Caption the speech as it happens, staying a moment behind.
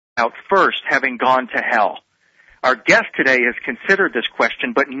out first having gone to hell? Our guest today has considered this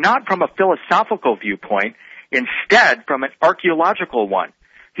question, but not from a philosophical viewpoint, instead from an archaeological one.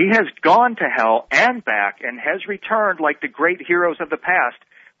 He has gone to hell and back and has returned like the great heroes of the past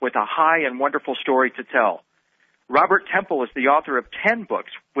with a high and wonderful story to tell. Robert Temple is the author of 10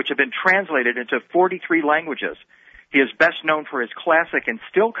 books, which have been translated into 43 languages. He is best known for his classic and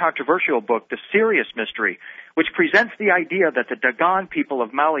still controversial book, The Sirius Mystery, which presents the idea that the Dogon people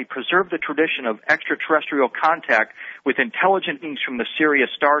of Mali preserve the tradition of extraterrestrial contact with intelligent beings from the Sirius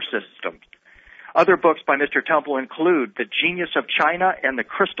star system. Other books by Mr. Temple include The Genius of China and The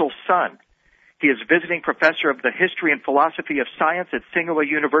Crystal Sun. He is visiting professor of the History and Philosophy of Science at Tsinghua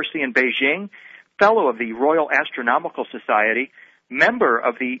University in Beijing, fellow of the Royal Astronomical Society, member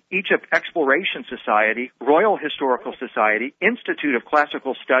of the Egypt Exploration Society, Royal Historical Society, Institute of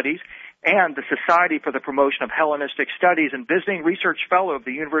Classical Studies, and the Society for the Promotion of Hellenistic Studies, and visiting research fellow of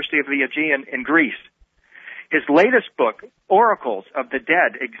the University of the Aegean in Greece. His latest book, Oracles of the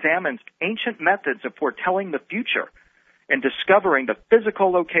Dead, examines ancient methods of foretelling the future and discovering the physical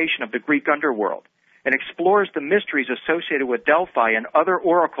location of the Greek underworld, and explores the mysteries associated with Delphi and other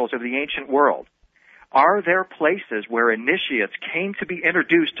oracles of the ancient world. Are there places where initiates came to be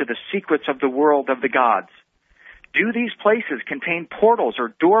introduced to the secrets of the world of the gods? Do these places contain portals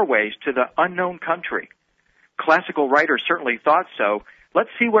or doorways to the unknown country? Classical writers certainly thought so. Let's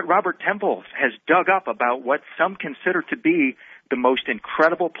see what Robert Temple has dug up about what some consider to be the most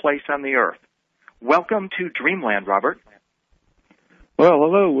incredible place on the earth. Welcome to Dreamland, Robert. Well,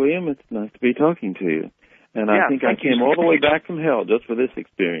 hello, William. It's nice to be talking to you. And I think I came all the way back from hell just for this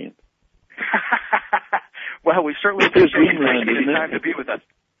experience. Well, we certainly appreciate you taking the time to be with us.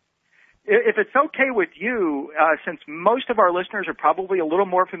 If it's okay with you, since most of our listeners are probably a little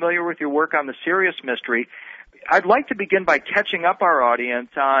more familiar with your work on the Sirius Mystery, I'd like to begin by catching up our audience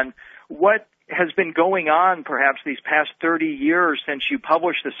on what has been going on perhaps these past 30 years since you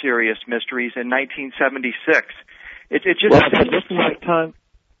published the Sirius Mysteries in 1976.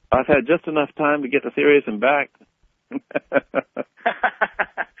 I've had just enough time to get to Sirius and back.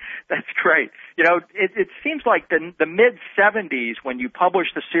 That's great. You know, it seems like the mid-'70s when you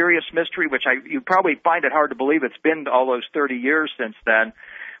published the Sirius Mystery, which you probably find it hard to believe it's been all those 30 years since then.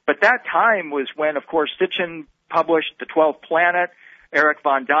 But that time was when, of course, Sitchin published The 12th Planet. Eric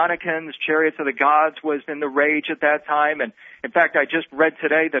von Daniken's Chariots of the Gods was in the rage at that time. And, in fact, I just read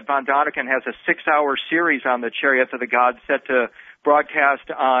today that von Daniken has a 6-hour series on the Chariots of the Gods set to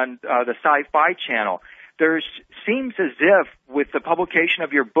broadcast on the Sci-Fi Channel. There seems as if, with the publication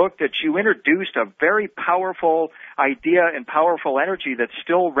of your book, that you introduced a very powerful idea and powerful energy that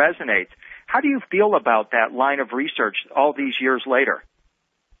still resonates. How do you feel about that line of research all these years later?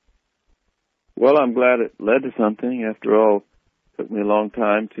 Well, I'm glad it led to something. After all, it took me a long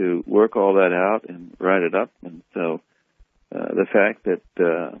time to work all that out and write it up. And so the fact that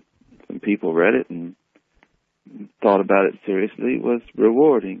some people read it and thought about it seriously was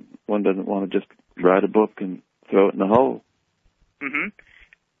rewarding. One doesn't want to just write a book and throw it in the hole. Mm-hmm.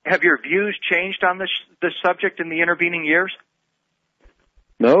 Have your views changed on this subject in the intervening years?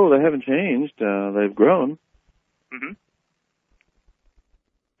 No, they haven't changed. They've grown. Mm-hmm.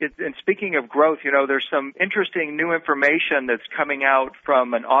 And speaking of growth, you know, there's some interesting new information that's coming out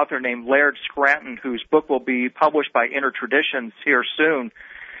from an author named Laird Scranton, whose book will be published by Inner Traditions here soon.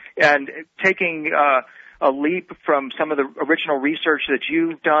 And taking a leap from some of the original research that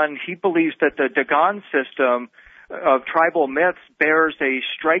you've done, he believes that the Dogon system of tribal myths bears a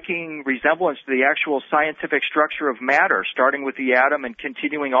striking resemblance to the actual scientific structure of matter, starting with the atom and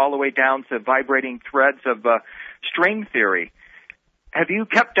continuing all the way down to vibrating threads of string theory. Have you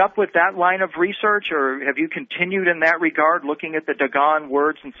kept up with that line of research, or have you continued in that regard, looking at the Dogon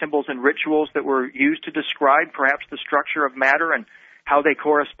words and symbols and rituals that were used to describe perhaps the structure of matter and how they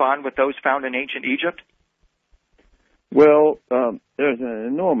correspond with those found in ancient Egypt? Well, there's an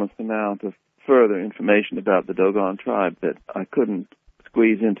enormous amount of further information about the Dogon tribe that I couldn't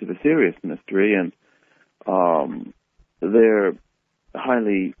squeeze into the Sirius Mystery, and their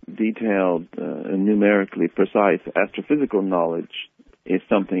highly detailed and numerically precise astrophysical knowledge is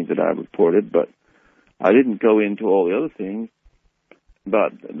something that I reported, but I didn't go into all the other things.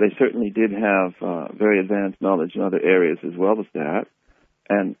 But they certainly did have very advanced knowledge in other areas as well as that,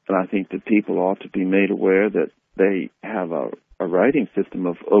 and I think that people ought to be made aware that they have a writing system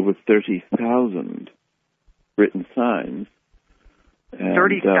of over 30,000 written signs.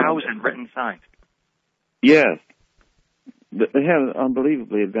 30,000 written signs? Yes. They have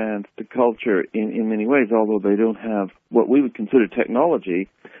unbelievably advanced culture in many ways, although they don't have what we would consider technology.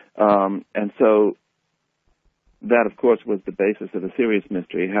 And so that, of course, was the basis of the Sirius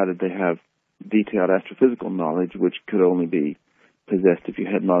Mystery. How did they have detailed astrophysical knowledge, which could only be possessed if you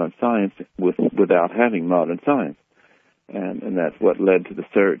had modern science, without having modern science? And that's what led to the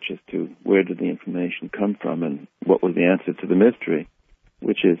search as to where did the information come from and what was the answer to the mystery,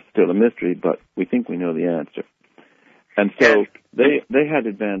 which is still a mystery, but we think we know the answer. And so they had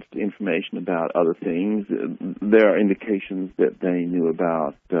advanced information about other things. There are indications that they knew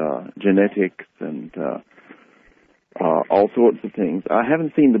about genetics and all sorts of things. I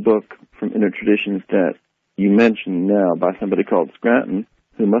haven't seen the book from Inner Traditions that you mentioned now by somebody called Scranton,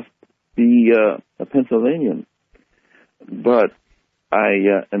 who must be a Pennsylvanian. But I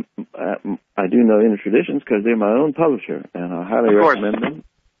do know Inner Traditions because they're my own publisher, and I highly recommend them.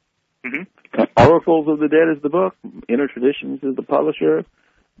 Mm-hmm. Oracles of the Dead is the book. Inner Traditions is the publisher.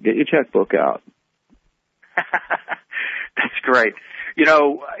 Get your checkbook out. That's great. You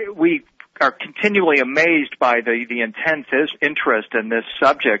know, we are continually amazed by the intense interest in this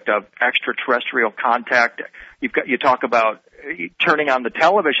subject of extraterrestrial contact. You talk about turning on the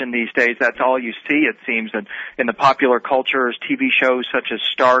television these days. That's all you see, it seems, in the popular cultures, TV shows such as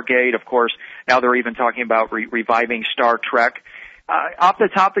Stargate, of course. Now they're even talking about reviving Star Trek. Off the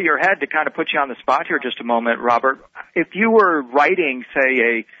top of your head, to kind of put you on the spot here just a moment, Robert, if you were writing,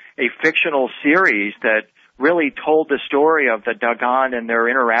 say, a fictional series that really told the story of the Dogon and their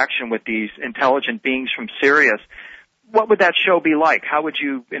interaction with these intelligent beings from Syrius, what would that show be like? How would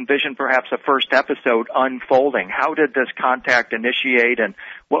you envision perhaps a first episode unfolding? How did this contact initiate, and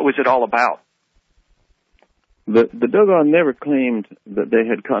what was it all about? The Dogon never claimed that they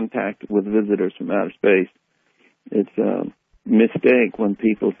had contact with visitors from outer space. It's a mistake when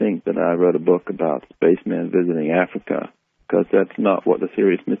people think that I wrote a book about spacemen visiting Africa, because that's not what the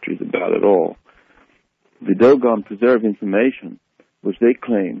Sirius Mystery is about at all. The Dogon preserved information, which they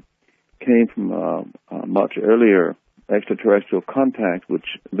claim came from a much earlier extraterrestrial contact, which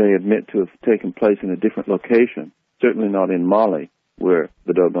they admit to have taken place in a different location, certainly not in Mali, where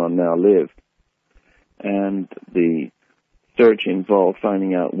the Dogon now live. And the search involved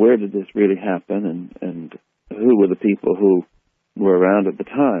finding out where did this really happen and who were the people who were around at the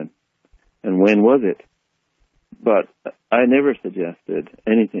time and when was it. But I never suggested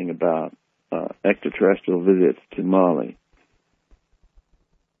anything about extraterrestrial visits to Mali.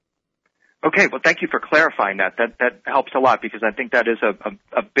 Okay, well, thank you for clarifying that. That helps a lot, because I think that is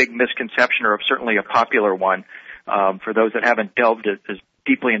a big misconception, or certainly a popular one, for those that haven't delved as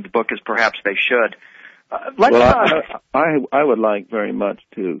deeply into the book as perhaps they should. I would like very much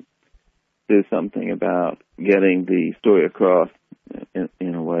to do something about getting the story across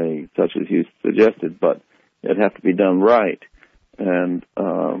in a way such as you suggested, but it'd have to be done right. And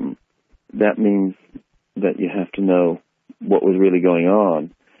that means that you have to know what was really going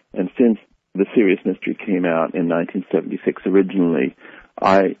on. And since the Sirius Mystery came out in 1976 originally,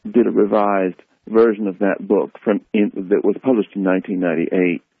 I did a revised version of that book that was published in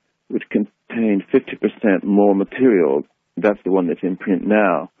 1998, which contained 50% more material. That's the one that's in print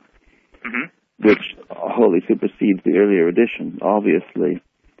now, which wholly supersedes the earlier edition, obviously.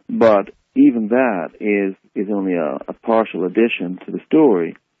 But even that is only a partial addition to the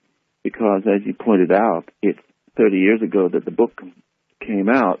story, because, as you pointed out, it's 30 years ago that the book came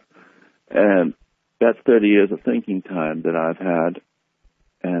out, and that's 30 years of thinking time that I've had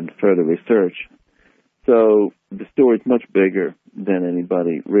and further research. So the story's much bigger than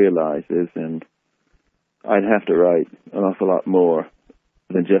anybody realizes, and I'd have to write an awful lot more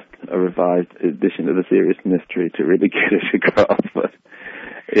than just a revised edition of the Sirius Mystery to really get it across. But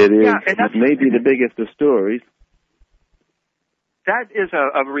it is maybe the biggest of stories. That is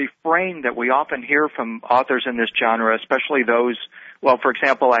a refrain that we often hear from authors in this genre, especially those, well, for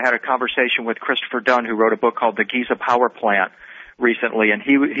example, I had a conversation with Christopher Dunn, who wrote a book called The Giza Power Plant recently, and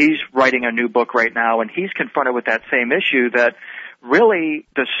he's writing a new book right now, and he's confronted with that same issue, that really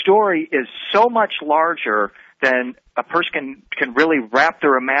the story is so much larger than a person can really wrap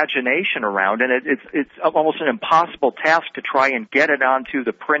their imagination around, and it's almost an impossible task to try and get it onto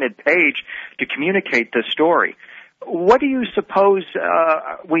the printed page to communicate the story. What do you suppose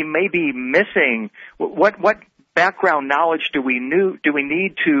we may be missing? What background knowledge do we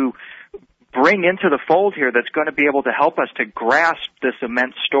need to bring into the fold here that's going to be able to help us to grasp this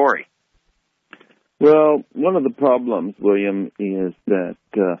immense story? Well, one of the problems, William, is that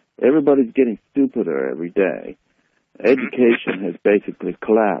everybody's getting stupider every day. Education has basically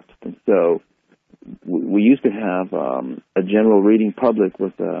collapsed, and so we used to have a general reading public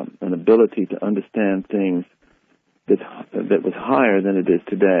with an ability to understand things that was higher than it is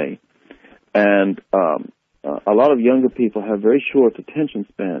today. And a lot of younger people have very short attention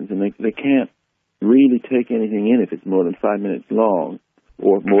spans, and they can't really take anything in if it's more than 5 minutes long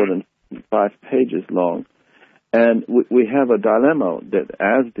or more than 5 pages long. And we have a dilemma that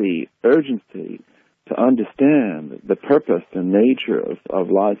as the urgency to understand the purpose and nature of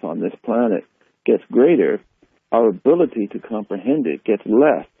life on this planet gets greater, our ability to comprehend it gets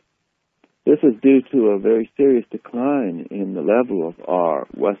less. This is due to a very serious decline in the level of our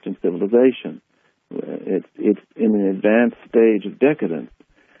Western civilization. It's in an advanced stage of decadence,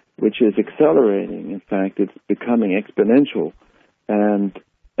 which is accelerating. In fact, it's becoming exponential. And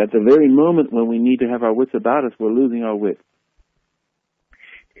at the very moment when we need to have our wits about us, we're losing our wits.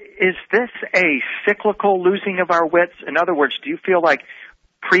 Is this a cyclical losing of our wits? In other words, do you feel like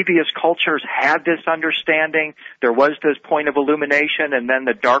previous cultures had this understanding, there was this point of illumination, and then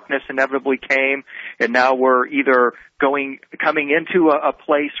the darkness inevitably came, and now we're either coming into a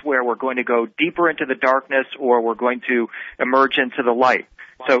place where we're going to go deeper into the darkness or we're going to emerge into the light?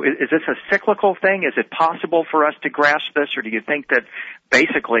 So is this a cyclical thing? Is it possible for us to grasp this, or do you think that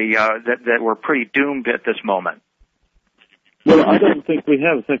basically that we're pretty doomed at this moment? Well, I don't think we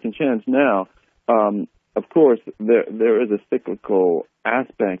have a second chance now. Of course, there is a cyclical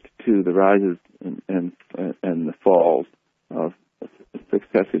aspect to the rises and the falls of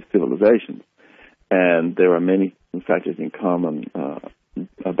successive civilizations, and there are many factors in common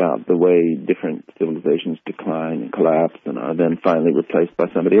about the way different civilizations decline and collapse and are then finally replaced by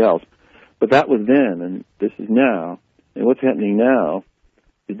somebody else. But that was then, and this is now, and what's happening now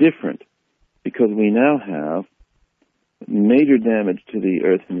is different because we now have major damage to the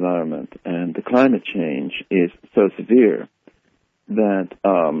Earth's environment, and the climate change is so severe that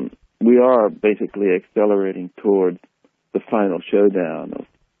we are basically accelerating towards the final showdown of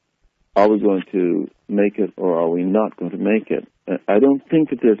are we going to make it or are we not going to make it? I don't think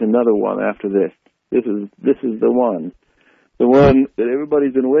that there's another one after this. This is the one that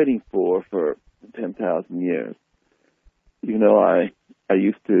everybody's been waiting for 10,000 years. You know, I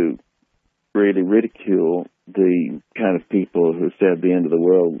used to really ridicule the kind of people who said the end of the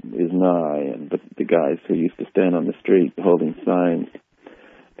world is nigh, and the guys who used to stand on the street holding signs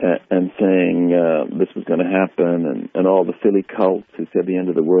and saying this was going to happen, and all the silly cults who said the end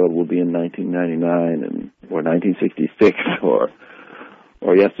of the world will be in 1999 or 1966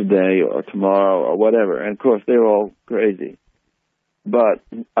 or yesterday or tomorrow or whatever. And of course, they're all crazy. But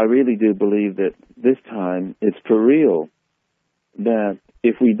I really do believe that this time it's for real, that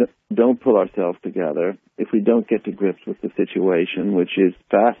if we don't pull ourselves together, if we don't get to grips with the situation, which is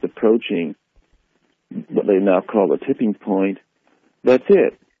fast approaching what they now call a tipping point, that's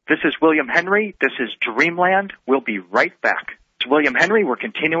it. This is William Henry. This is Dreamland. We'll be right back. It's William Henry. We're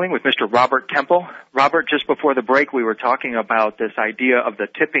continuing with Mr. Robert Temple. Robert, just before the break, we were talking about this idea of the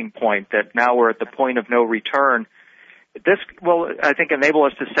tipping point, that now we're at the point of no return. This will, I think, enable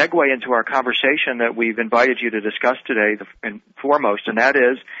us to segue into our conversation that we've invited you to discuss today, and foremost, and that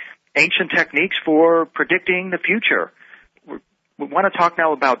is ancient techniques for predicting the future. We want to talk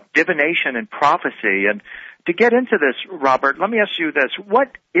now about divination and prophecy. And to get into this, Robert, let me ask you this. What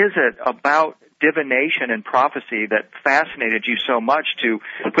is it about divination and prophecy that fascinated you so much to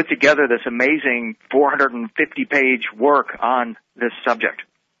put together this amazing 450-page work on this subject?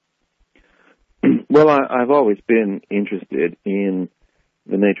 Well, I've always been interested in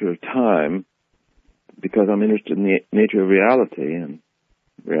the nature of time because I'm interested in the nature of reality, and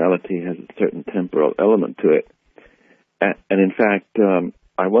reality has a certain temporal element to it. And in fact,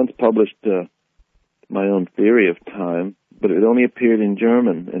 I once published my own theory of time, but it only appeared in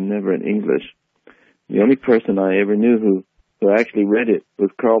German and never in English. The only person I ever knew who actually read it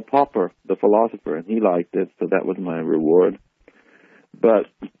was Karl Popper, the philosopher, and he liked it, so that was my reward. But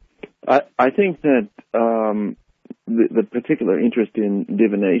I think that the particular interest in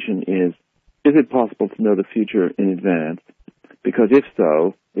divination is it possible to know the future in advance? Because if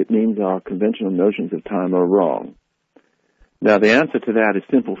so, it means our conventional notions of time are wrong. Now, the answer to that is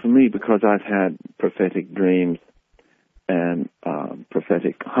simple for me because I've had prophetic dreams and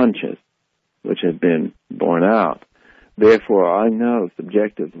prophetic hunches, which have been borne out. Therefore, I know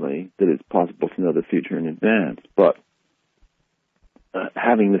subjectively that it's possible to know the future in advance. But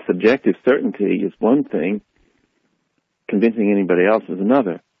having the subjective certainty is one thing, convincing anybody else is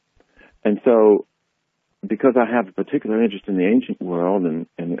another. And so, because I have a particular interest in the ancient world and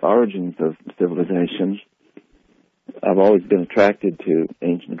the origins of civilizations, I've always been attracted to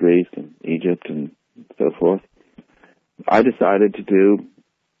ancient Greece and Egypt and so forth. I decided to do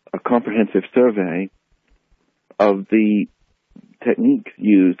a comprehensive survey of the techniques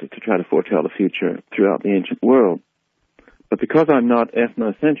used to try to foretell the future throughout the ancient world. But because I'm not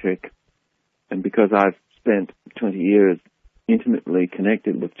ethnocentric, and because I've spent 20 years intimately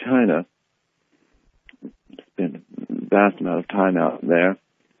connected with China, spent a vast amount of time out there,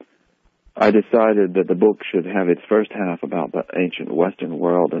 I decided that the book should have its first half about the ancient Western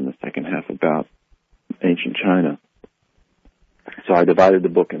world and the second half about ancient China. So I divided the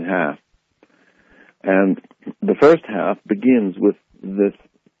book in half. And the first half begins with this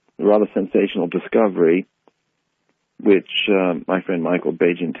rather sensational discovery, which my friend Michael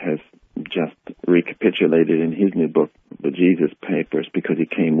Bagent has just recapitulated in his new book, The Jesus Papers, because he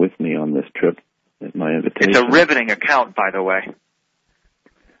came with me on this trip at my invitation. It's a riveting account, by the way.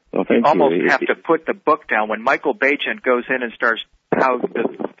 Well, thank you almost you. have to put the book down. When Michael Bagent goes in and starts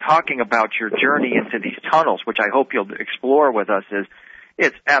talking about your journey into these tunnels, which I hope you'll explore with us,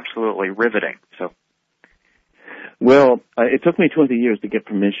 it's absolutely riveting. So, well, it took me 20 years to get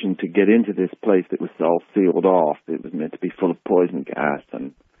permission to get into this place that was all sealed off. It was meant to be full of poison gas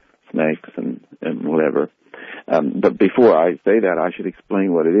and snakes and whatever. But before I say that, I should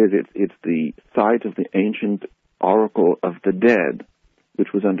explain what it is. It's the site of the ancient Oracle of the Dead, which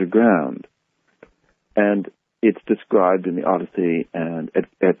was underground. And it's described in the Odyssey and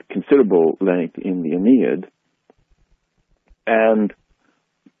at considerable length in the Aeneid. And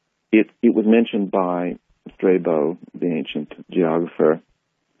it was mentioned by Strabo, the ancient geographer,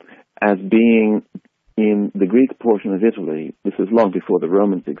 as being in the Greek portion of Italy. This is long before the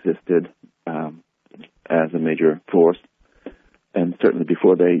Romans existed as a major force, and certainly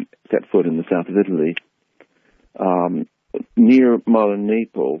before they set foot in the south of Italy. Near modern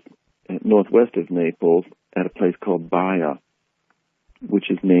Naples, northwest of Naples, at a place called Baia,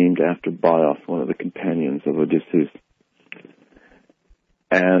 which is named after Bios, one of the companions of Odysseus.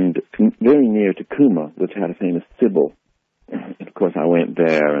 And very near to Cuma, which had a famous Sibyl. And of course, I went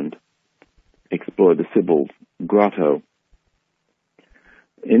there and explored the Sibyl's grotto.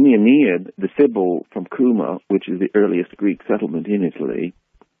 In the Aeneid, the Sibyl from Cuma, which is the earliest Greek settlement in Italy,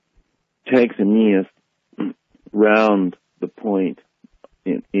 takes Aeneas round the point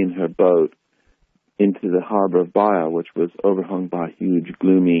in her boat into the harbor of Baia, which was overhung by huge,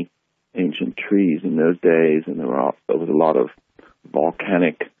 gloomy, ancient trees in those days, and there was a lot of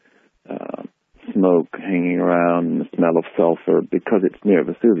volcanic smoke hanging around and the smell of sulfur because it's near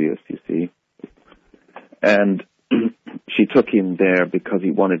Vesuvius, you see. And she took him there because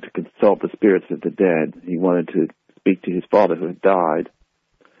he wanted to consult the spirits of the dead. He wanted to speak to his father who had died.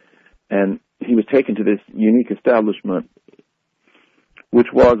 And he was taken to this unique establishment, which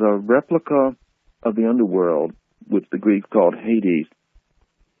was a replica of the underworld, which the Greeks called Hades.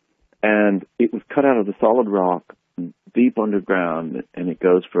 And it was cut out of the solid rock, deep underground, and it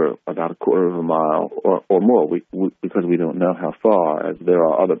goes for about a quarter of a mile or more, because we don't know how far, as there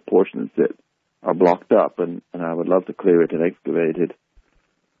are other portions that are blocked up, and I would love to clear it and excavate it.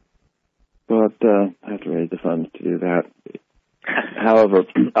 But I have to raise the funds to do that. However,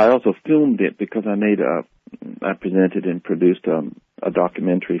 I also filmed it because I presented and produced a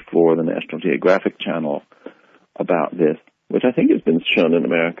documentary for the National Geographic Channel about this, which I think has been shown in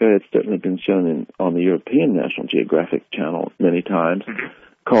America. It's certainly been shown on the European National Geographic Channel many times,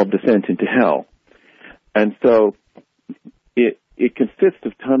 called Descent into Hell. And so it consists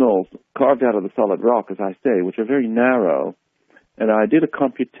of tunnels carved out of the solid rock, as I say, which are very narrow. And I did a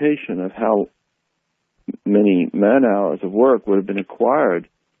computation of how many man-hours of work would have been acquired.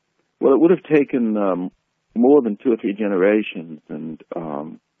 Well, it would have taken more than 2 or 3 generations, and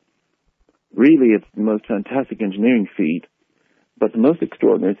really it's the most fantastic engineering feat. But the most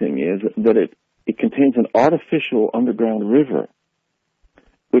extraordinary thing is that it contains an artificial underground river,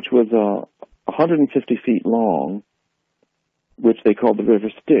 which was 150 feet long, which they called the River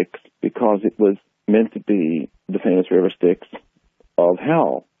Styx because it was meant to be the famous River Styx of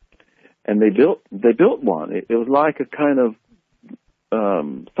hell. And they built one. It was like a kind of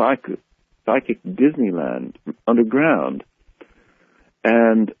psychic Disneyland underground.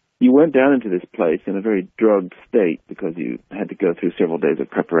 And you went down into this place in a very drugged state because you had to go through several days of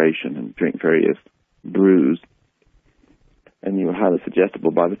preparation and drink various brews. And you were highly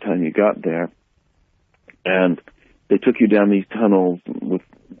suggestible by the time you got there. And they took you down these tunnels with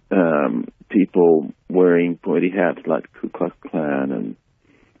people wearing pointy hats like the Ku Klux Klan, and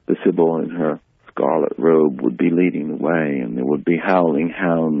the Sibyl in her scarlet robe would be leading the way, and there would be howling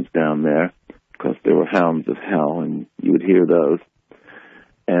hounds down there because there were hounds of hell, and you would hear those.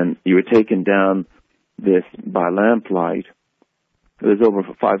 And you were taken down this by lamplight. There's over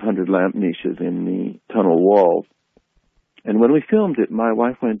 500 lamp niches in the tunnel walls. And when we filmed it, my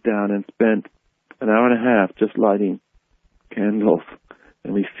wife went down and spent an hour and a half just lighting candles.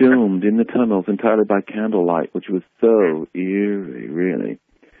 And we filmed in the tunnels entirely by candlelight, which was so eerie, really.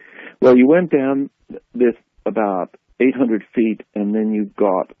 Well, you went down this about 800 feet, and then you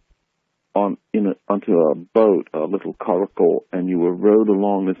got onto a boat, a little coracle, and you were rowed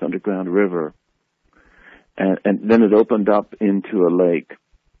along this underground river, and then it opened up into a lake,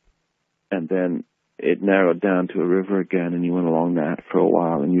 and then it narrowed down to a river again, and you went along that for a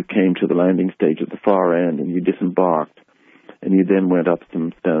while, and you came to the landing stage at the far end, and you disembarked, and you then went up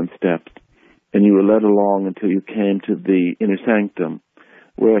some stone steps, and you were led along until you came to the inner sanctum,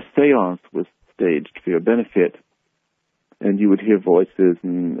 where a seance was staged for your benefit, and you would hear voices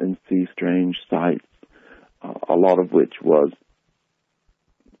and see strange sights, a lot of which was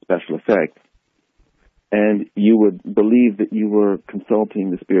special effects. And you would believe that you were consulting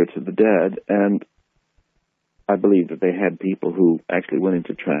the spirits of the dead, and I believe that they had people who actually went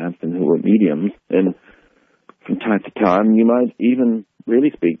into trance and who were mediums, and from time to time you might even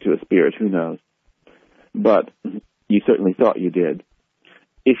really speak to a spirit, who knows. But you certainly thought you did.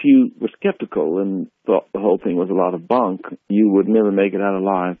 If you were skeptical and thought the whole thing was a lot of bunk, you would never make it out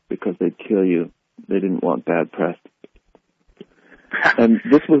alive because they'd kill you. They didn't want bad press. And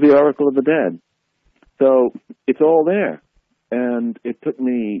this was the Oracle of the Dead. So it's all there. And it took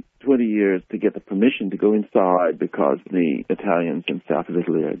me 20 years to get the permission to go inside because the Italians in south of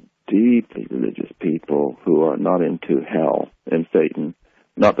Italy are deeply religious people who are not into hell and Satan.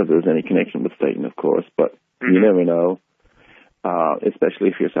 Not that there's any connection with Satan, of course, but you never know, especially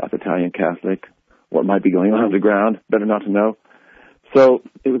if you're South Italian Catholic, what might be going on underground. Better not to know. So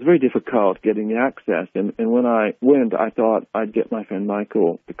it was very difficult getting the access, and when I went, I thought I'd get my friend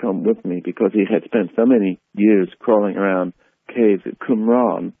Michael to come with me because he had spent so many years crawling around caves at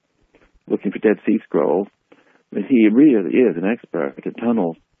Qumran looking for Dead Sea Scrolls. I mean, he really is an expert at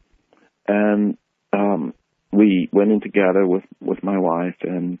tunnels. And we went in together with my wife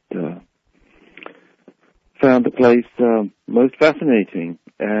and found the place most fascinating.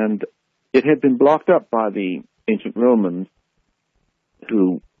 And it had been blocked up by the ancient Romans,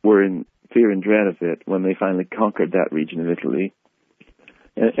 who were in fear and dread of it when they finally conquered that region of Italy.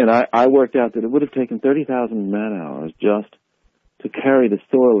 And I worked out that it would have taken 30,000 man-hours just to carry the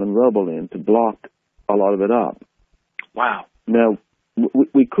soil and rubble in to block a lot of it up. Wow. Now,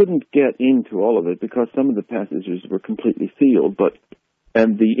 we couldn't get into all of it because some of the passages were completely sealed,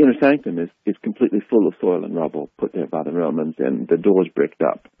 and the inner sanctum is completely full of soil and rubble put there by the Romans, and the doors bricked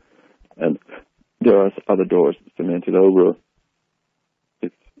up. And there are other doors cemented over.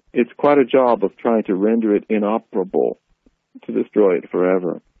 It's quite a job of trying to render it inoperable, to destroy it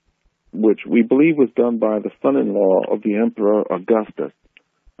forever, which we believe was done by the son-in-law of the Emperor Augustus,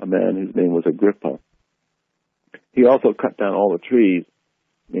 a man whose name was Agrippa. He also cut down all the trees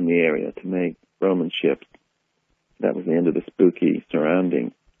in the area to make Roman ships. That was the end of the spooky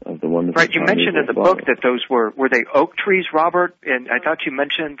surrounding of the wonderful. Right, you mentioned in the book that those were they oak trees, Robert? And I thought you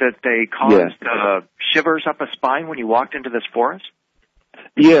mentioned that they caused shivers up a spine when you walked into this forest?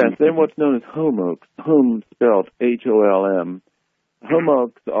 Yes, they're what's known as holm oaks. Holm spelled Holm. Holm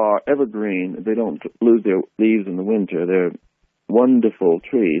oaks are evergreen. They don't lose their leaves in the winter. They're wonderful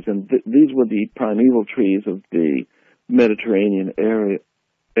trees, and these were the primeval trees of the Mediterranean area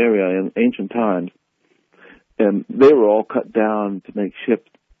in ancient times. And they were all cut down to make ships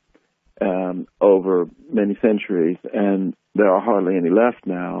over many centuries, and there are hardly any left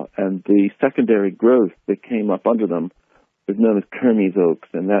now. And the secondary growth that came up under them is known as Kermes oaks,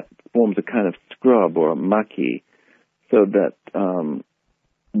 and that forms a kind of scrub or a maki, so that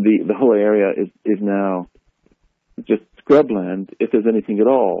the whole area is now just scrubland, if there's anything at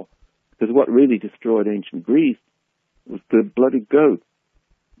all. Because what really destroyed ancient Greece was the bloody goats.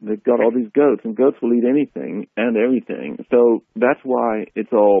 They've got all these goats, and goats will eat anything and everything. So that's why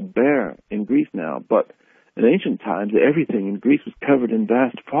it's all bare in Greece now. But in ancient times, everything in Greece was covered in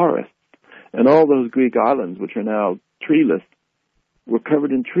vast forests. And all those Greek islands, which are now treeless, were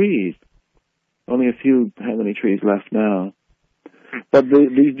covered in trees. Only a few have any trees left now. But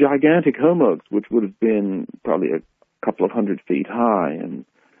these gigantic holm oaks, which would have been probably a couple of 100 feet high and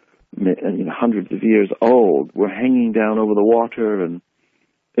hundreds of years old, were hanging down over the water, and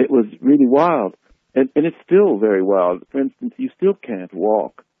it was really wild. And it's still very wild. For instance, you still can't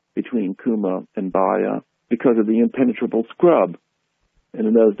walk between Kuma and Baia because of the impenetrable scrub. And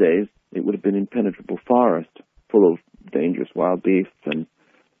in those days, it would have been impenetrable forest full of dangerous wild beasts, and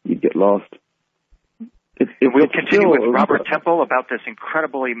you'd get lost. We'll continue with Robert Temple about this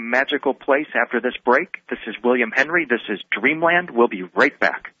incredibly magical place after this break. This is William Henry. This is Dreamland. We'll be right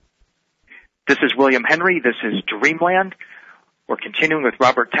back. This is William Henry. This is Dreamland. We're continuing with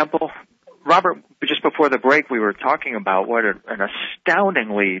Robert Temple. Robert, just before the break, we were talking about what an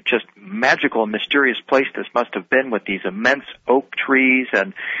astoundingly just magical and mysterious place this must have been, with these immense oak trees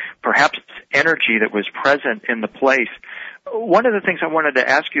and perhaps energy that was present in the place. One of the things I wanted to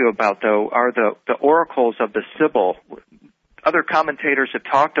ask you about, though, are the oracles of the Sibyl. Other commentators have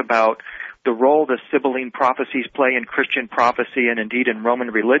talked about the role the Sibylline prophecies play in Christian prophecy and indeed in Roman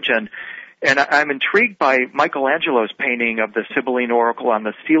religion. And I'm intrigued by Michelangelo's painting of the Sibylline oracle on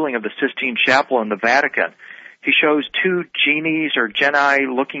the ceiling of the Sistine Chapel in the Vatican. He shows two genies or genii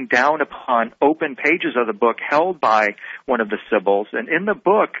looking down upon open pages of the book held by one of the Sibyls. And in the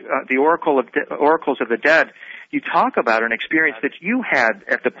book, the Oracles of the Dead, you talk about an experience that you had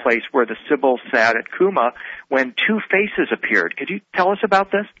at the place where the Sibyl sat at Cuma when two faces appeared. Could you tell us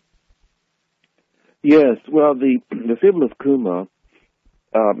about this? Yes. Well, the Sibyl of Cuma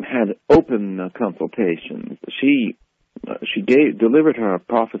had open consultations. She delivered her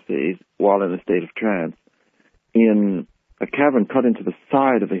prophecies while in a state of trance in a cavern cut into the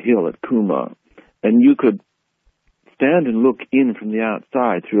side of a hill at Cuma, and you could stand and look in from the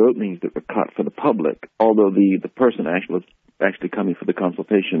outside through openings that were cut for the public, although the person actually coming for the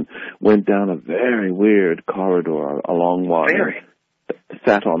consultation went down a very weird corridor, a long one,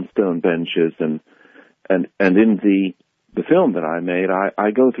 sat on stone benches, and in the film that I made,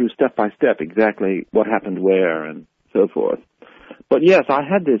 I go through step by step exactly what happened where and so forth. But yes, I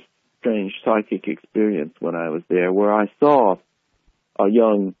had this strange psychic experience when I was there where I saw a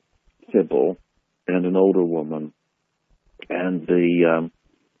young Sibyl and an older woman, and the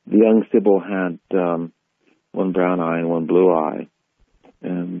young Sibyl had one brown eye and one blue eye,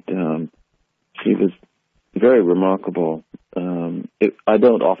 and she was very remarkable. I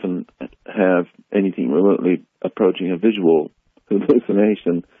don't often have anything remotely approaching a visual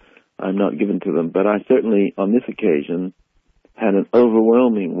hallucination. I'm not given to them, but I certainly, on this occasion, had an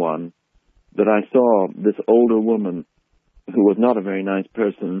overwhelming one that I saw this older woman who was not a very nice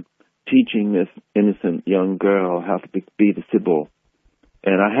person teaching this innocent young girl how to be the Sibyl.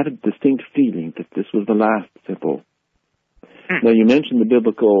 And I had a distinct feeling that this was the last Sibyl. Now, you mentioned the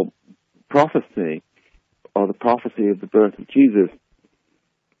biblical prophecy, or the prophecy of the birth of Jesus.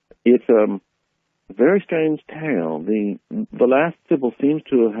 It's a very strange tale. The last Sibyl seems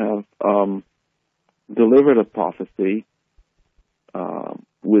to have delivered a prophecy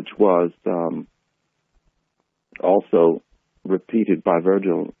which was also repeated by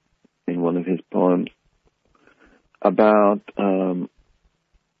Virgil in one of his poems about the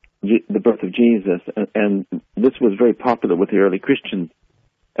birth of Jesus, and this was very popular with the early Christians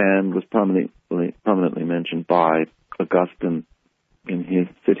and was prominently mentioned by Augustine in his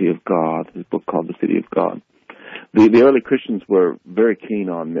City of God, his book called The City of God. The early Christians were very keen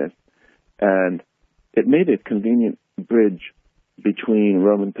on this, and it made a convenient bridge between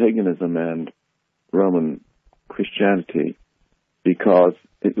Roman paganism and Roman Christianity, because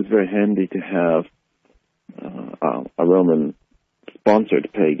it was very handy to have a Roman-sponsored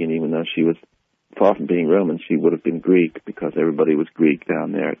pagan, even though she was far from being Roman. She would have been Greek, because everybody was Greek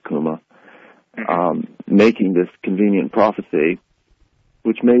down there at Cuma, making this convenient prophecy,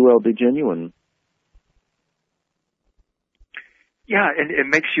 which may well be genuine. Yeah, and it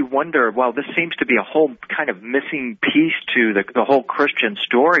makes you wonder, well, this seems to be a whole kind of missing piece to the whole Christian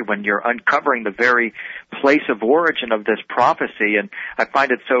story when you're uncovering the very place of origin of this prophecy. And I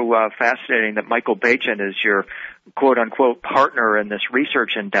find it so fascinating that Michael Bachin is your quote-unquote partner in this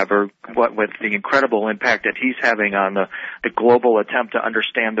research endeavor, with the incredible impact that he's having on the global attempt to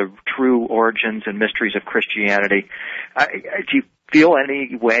understand the true origins and mysteries of Christianity. Do you feel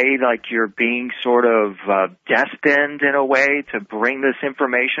any way like you're being sort of destined in a way to bring this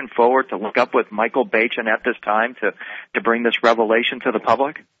information forward, to look up with Michael Bachin at this time to bring this revelation to the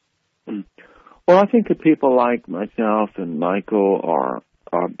public? Well, I think that people like myself and Michael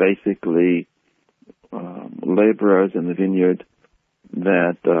are basically laborers in the vineyard,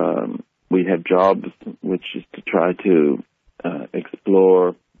 that we have jobs which is to try to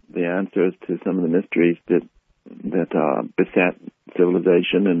explore the answers to some of the mysteries that beset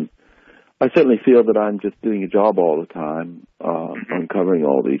civilization. And I certainly feel that I'm just doing a job all the time, uncovering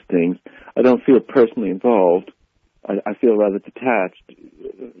all these things. I don't feel personally involved. I feel rather detached.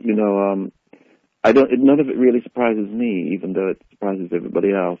 None of it really surprises me, even though it surprises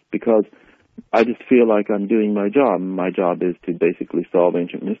everybody else, because I just feel like I'm doing my job. My job is to basically solve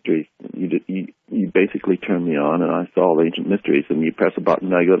ancient mysteries. You basically turn me on, and I solve ancient mysteries, and you press a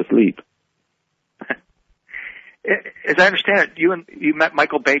button, and I go to sleep. As I understand it, you met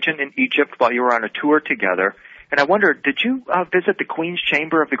Michael Bachin in Egypt while you were on a tour together. And I wonder, did you visit the Queen's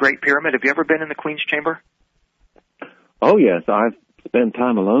Chamber of the Great Pyramid? Have you ever been in the Queen's Chamber? Oh, yes. I've spent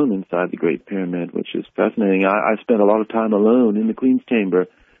time alone inside the Great Pyramid, which is fascinating. I've spent a lot of time alone in the Queen's Chamber,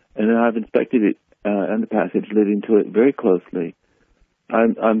 and I've inspected it and the passage leading to it very closely.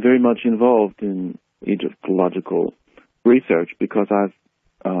 I'm very much involved in Egyptological research because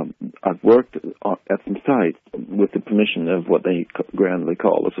I've worked at some sites with the permission of what they grandly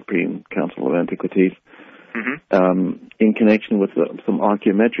call the Supreme Council of Antiquities, in connection with some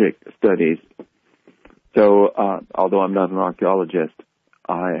archaeometric studies. So, although I'm not an archaeologist,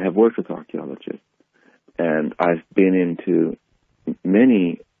 I have worked with archaeologists, and I've been into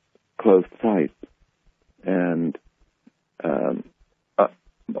many closed sites, and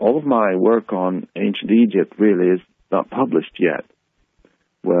all of my work on ancient Egypt really is not published yet.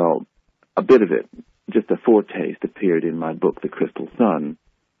 Well, a bit of it, just a foretaste, appeared in my book, The Crystal Sun,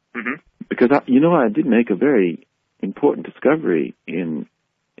 because I did make a very important discovery in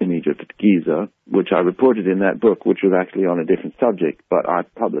Egypt at Giza, which I reported in that book, which was actually on a different subject, but I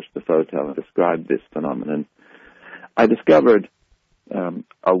published the photo and described this phenomenon. I discovered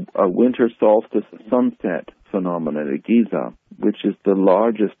a winter solstice sunset phenomenon at Giza, which is the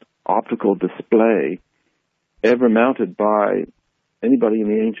largest optical display ever mounted by anybody in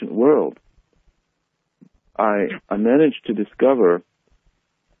the ancient world. I managed to discover,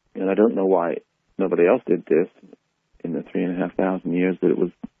 and I don't know why nobody else did this in the 3,500 years that it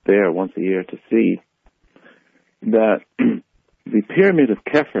was there once a year to see, that the Pyramid of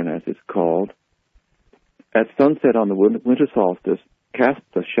Khephren, as it's called, at sunset on the winter solstice, casts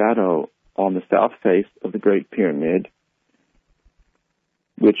a shadow on the south face of the Great Pyramid,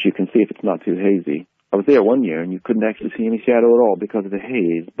 which you can see if it's not too hazy. I was there one year, and you couldn't actually see any shadow at all because of the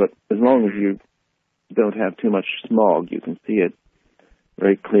haze, but as long as you don't have too much smog, you can see it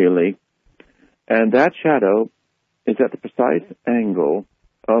very clearly. And that shadow is at the precise angle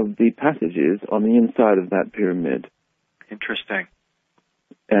of the passages on the inside of that pyramid. Interesting.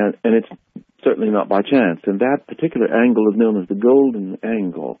 And it's certainly not by chance. And that particular angle is known as the golden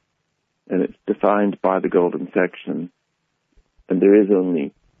angle, and it's defined by the golden section. And there is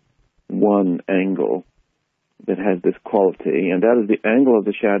only one angle that has this quality, and that is the angle of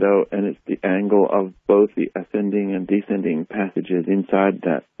the shadow, and it's the angle of both the ascending and descending passages inside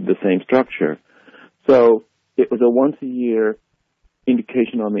the same structure. So it was a once-a-year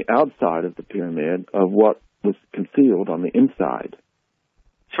indication on the outside of the pyramid of what was concealed on the inside.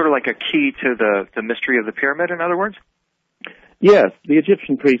 Sort of like a key to the mystery of the pyramid, in other words? Yes, the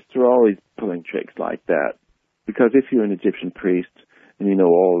Egyptian priests are always pulling tricks like that, because if you're an Egyptian priest and you know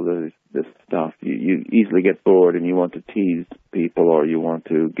all of this stuff, you easily get bored and you want to tease people, or you want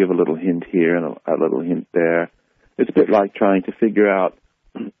to give a little hint here and a little hint there. It's a bit like trying to figure out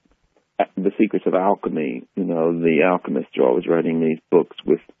the secrets of alchemy. You know, the alchemists are always writing these books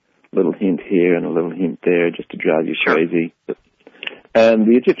with a little hint here and a little hint there just to drive you crazy. And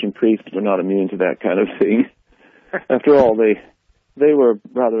the Egyptian priests were not immune to that kind of thing. After all, they were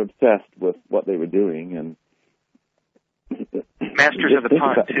rather obsessed with what they were doing, and masters of the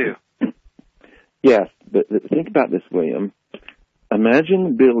pun, too. Yes, but think about this, William.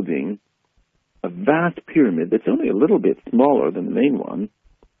 Imagine building a vast pyramid that's only a little bit smaller than the main one,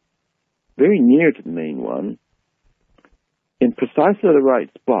 very near to the main one, in precisely the right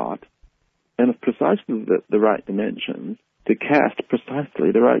spot, and of precisely the right dimensions, to cast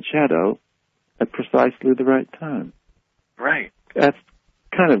precisely the right shadow at precisely the right time. Right. That's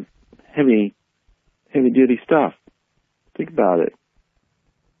kind of heavy-duty stuff. Think about it.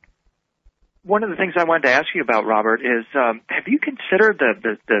 One of the things I wanted to ask you about, Robert, is have you considered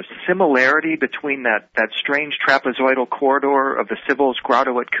the similarity between that strange trapezoidal corridor of the Sibyl's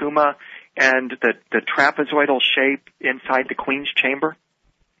Grotto at Kuma and the trapezoidal shape inside the Queen's Chamber?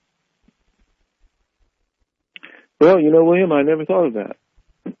 Well, you know, William, I never thought of that.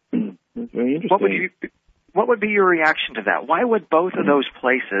 That's very interesting. What would be your reaction to that? Why would both of those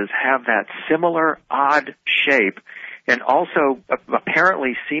places have that similar odd shape, and also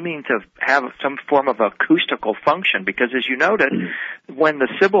apparently seeming to have some form of acoustical function? Because as you noted, when the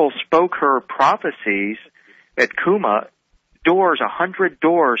Sibyl spoke her prophecies at Kuma, 100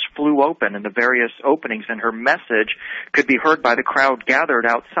 doors flew open in the various openings, and her message could be heard by the crowd gathered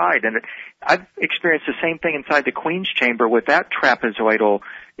outside. And I've experienced the same thing inside the Queen's Chamber with that trapezoidal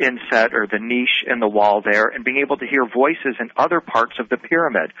inset or the niche in the wall there, and being able to hear voices in other parts of the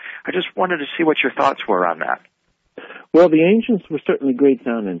pyramid. I just wanted to see what your thoughts were on that. Well, the ancients were certainly great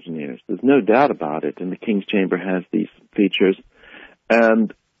sound engineers. There's no doubt about it, and the King's Chamber has these features.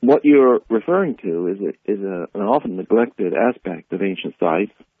 And what you're referring to is an often neglected aspect of ancient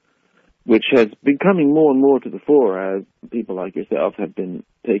sites, which has been coming more and more to the fore as people like yourself have been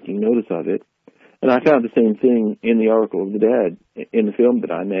taking notice of it. And I found the same thing in The Oracle of the Dead. In the film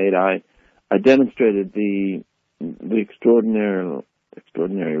that I made, I demonstrated the extraordinary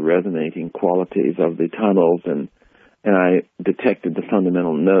resonating qualities of the tunnels, and I detected the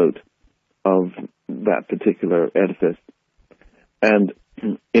fundamental note of that particular edifice And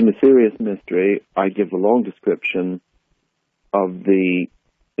in the Sirius Mystery, I give a long description of the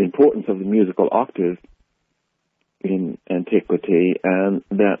importance of the musical octave in antiquity, and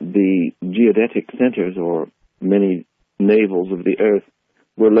that the geodetic centers, or many navels of the Earth,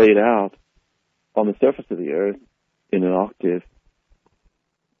 were laid out on the surface of the Earth in an octave,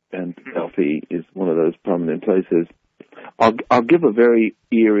 and Delphi is one of those prominent places. I'll give a very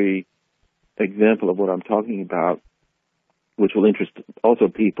eerie example of what I'm talking about, which will interest also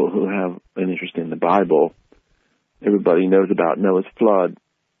people who have an interest in the Bible. Everybody knows about Noah's flood,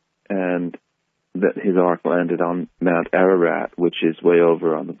 and that his ark landed on Mount Ararat, which is way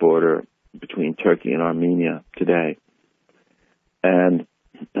over on the border between Turkey and Armenia today. And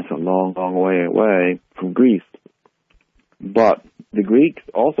that's a long, long way away from Greece. But the Greeks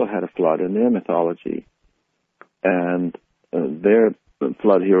also had a flood in their mythology, and their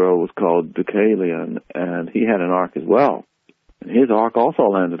flood hero was called Deucalion, and he had an ark as well. And his ark also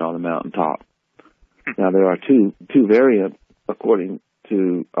landed on a mountaintop. Now, there are two variants according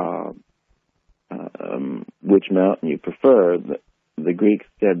to which mountain you prefer. The Greeks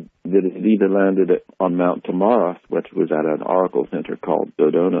said that it either landed on Mount Tamaris, which was at an oracle center called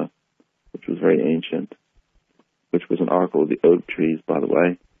Dodona, which was very ancient, which was an oracle of the oak trees, by the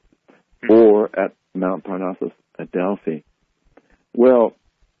way, or at Mount Parnassus at Delphi. Well,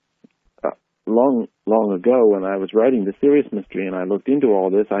 long ago, when I was writing the Sirius Mystery and I looked into all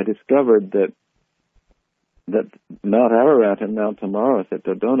this, I discovered that Mount Ararat and Mount Tamaris at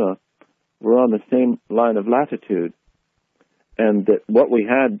Dodona were on the same line of latitude, and that what we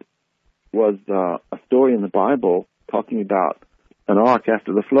had was a story in the Bible talking about an ark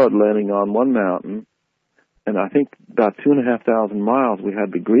after the flood landing on one mountain, and I think about 2,500 miles we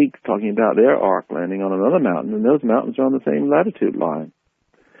had the Greeks talking about their ark landing on another mountain, and those mountains are on the same latitude line.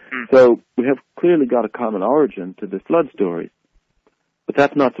 So we have clearly got a common origin to the flood stories. But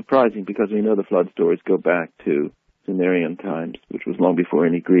that's not surprising, because we know the flood stories go back to Sumerian times, which was long before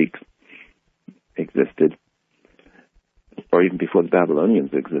any Greeks existed, or even before the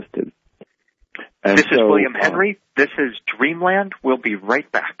Babylonians existed. And this is William Henry. This is Dreamland. We'll be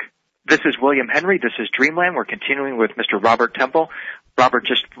right back. This is William Henry. This is Dreamland. We're continuing with Mr. Robert Temple. Robert,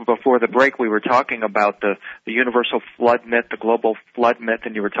 just before the break, we were talking about the universal flood myth, the global flood myth,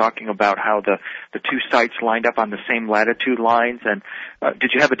 and you were talking about how the two sites lined up on the same latitude lines. And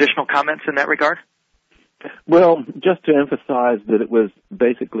did you have additional comments in that regard? Well, just to emphasize that it was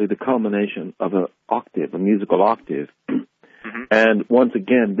basically the culmination of an octave, a musical octave. Mm-hmm. And once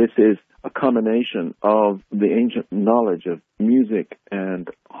again, this is a combination of the ancient knowledge of music and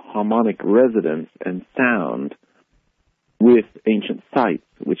harmonic resonance and sound with ancient sites,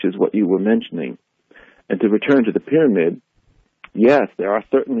 which is what you were mentioning. And to return to the pyramid, yes, there are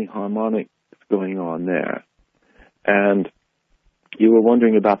certainly harmonics going on there. And you were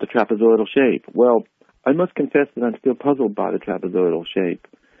wondering about the trapezoidal shape. Well, I must confess that I'm still puzzled by the trapezoidal shape.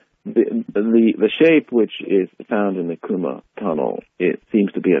 The shape which is found in the Kuma tunnel, it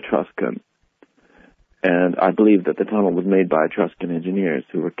seems to be Etruscan. And I believe that the tunnel was made by Etruscan engineers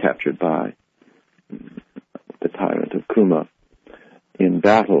who were captured by the tyrant of Kuma in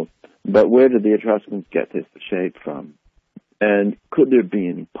battle. But where did the Etruscans get this shape from? And could there be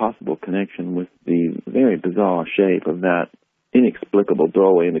any possible connection with the very bizarre shape of that inexplicable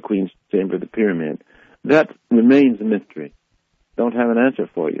doorway in the Queen's Chamber of the Pyramid? That remains a mystery. Don't have an answer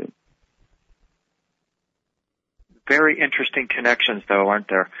for you. Very interesting connections, though, aren't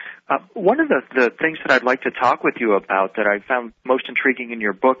there? One of the things that I'd like to talk with you about that I found most intriguing in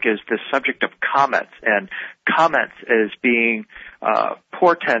your book is the subject of comets, and comets as being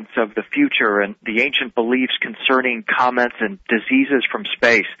portents of the future and the ancient beliefs concerning comets and diseases from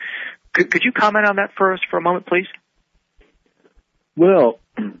space. Could you comment on that for us for a moment, please? Well,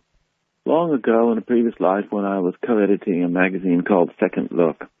 long ago in a previous life when I was co-editing a magazine called Second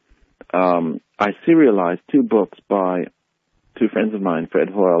Look, I serialized two books by two friends of mine, Fred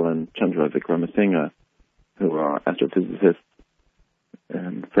Hoyle and Chandra Vikramasinghe, who are astrophysicists,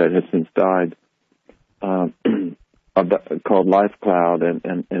 and Fred has since died, called Life Cloud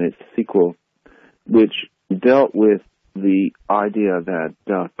and its sequel, which dealt with the idea that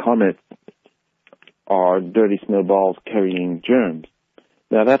comets are dirty snowballs carrying germs.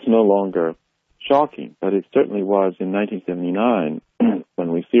 Now, that's no longer shocking, but it certainly was in 1979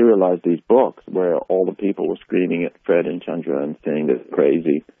 when we serialized these books, where all the people were screaming at Fred and Chandra and saying that it's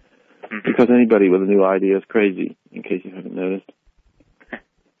crazy, because anybody with a new idea is crazy, in case you haven't noticed.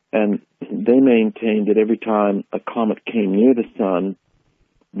 And they maintained that every time a comet came near the sun,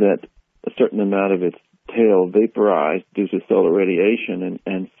 that a certain amount of its tail vaporized due to solar radiation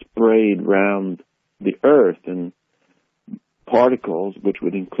and sprayed round the Earth and particles, which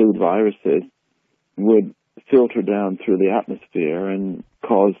would include viruses, would filter down through the atmosphere and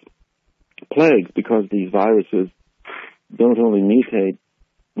cause plagues, because these viruses don't only mutate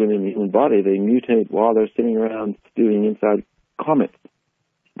within the human body, they mutate while they're sitting around stewing inside comets,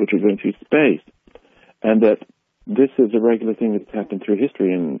 which are going through space. And that this is a regular thing that's happened through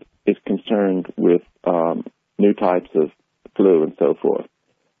history and is concerned with new types of flu and so forth.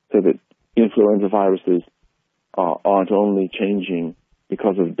 So that influenza viruses aren't only changing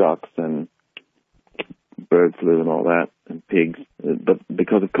because of ducks and bird flu and all that, and pigs, but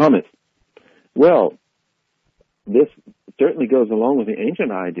because of comets. Well, this certainly goes along with the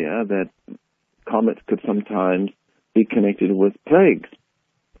ancient idea that comets could sometimes be connected with plagues.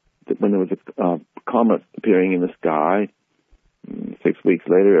 That when there was a comet appearing in the sky, 6 weeks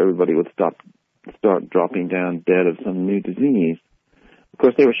later, everybody would start dropping down dead of some new disease. Of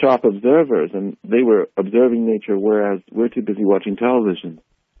course, they were sharp observers, and they were observing nature, whereas we're too busy watching television.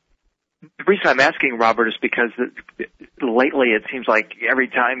 The reason I'm asking, Robert, is because lately it seems like every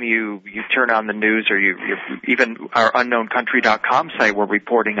time you turn on the news, or you even our unknowncountry.com site, we're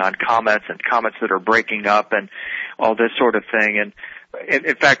reporting on comets and comets that are breaking up and all this sort of thing. And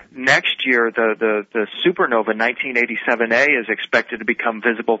in fact, next year, the supernova 1987A is expected to become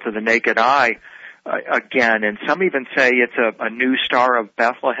visible to the naked eye again, and some even say it's a new star of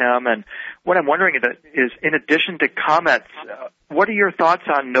Bethlehem. And what I'm wondering is, in addition to comets, what are your thoughts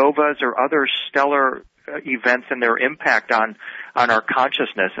on novas or other stellar events and their impact on our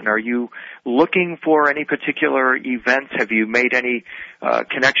consciousness? And are you looking for any particular events? Have you made any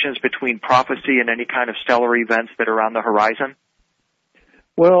connections between prophecy and any kind of stellar events that are on the horizon?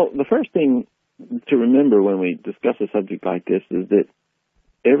 Well, the first thing to remember when we discuss a subject like this is that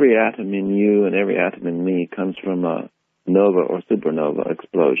every atom in you and every atom in me comes from a nova or supernova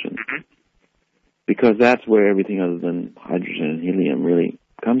explosion. Mm-hmm. Because that's where everything other than hydrogen and helium really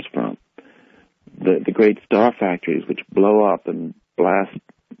comes from. The great star factories which blow up and blast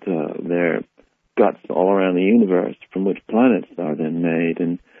their guts all around the universe, from which planets are then made.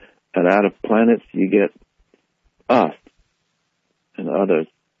 And out of planets you get us and others.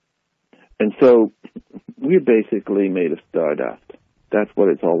 And so we're basically made of stardust. That's what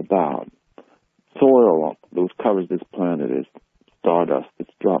it's all about. Soil that covers this planet is stardust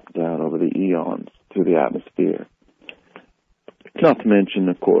that's dropped down over the eons through the atmosphere. Not to mention,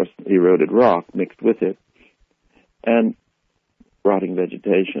 of course, eroded rock mixed with it and rotting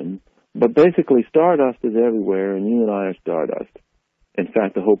vegetation. But basically, stardust is everywhere, and you and I are stardust. In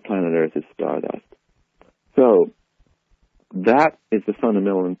fact, the whole planet Earth is stardust. So that is the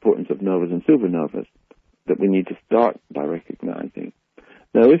fundamental importance of novas and supernovas that we need to start by recognizing.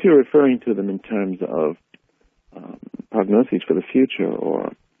 Now, if you're referring to them in terms of prognoses for the future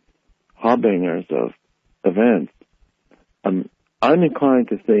or harbingers of events, I'm inclined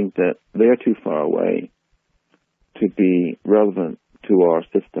to think that they're too far away to be relevant to our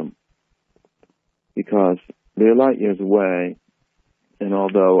system, because they're light years away, and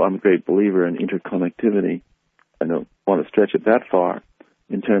although I'm a great believer in interconnectivity, I don't want to stretch it that far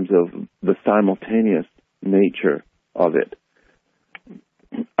in terms of the simultaneous nature of it.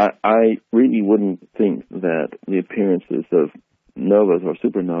 I really wouldn't think that the appearances of novas or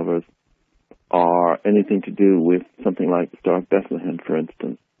supernovas are anything to do with something like the Star of Bethlehem, for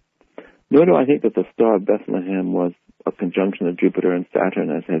instance. Nor do I think that the Star of Bethlehem was a conjunction of Jupiter and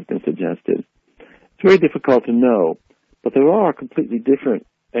Saturn, as has been suggested. It's very difficult to know, but there are completely different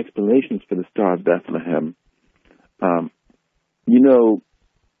explanations for the Star of Bethlehem.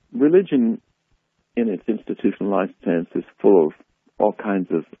 Religion in its institutionalized sense is full of all kinds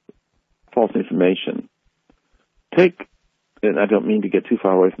of false information. Take, and I don't mean to get too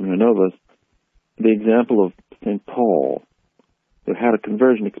far away from your novas, the example of St. Paul, who had a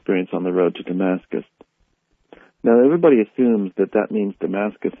conversion experience on the road to Damascus. Now, everybody assumes that that means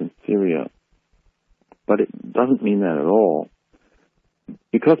Damascus in Syria, but it doesn't mean that at all.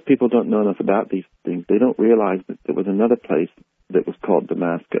 Because people don't know enough about these things, they don't realize that there was another place that was called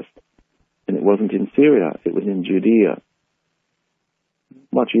Damascus, and it wasn't in Syria, it was in Judea.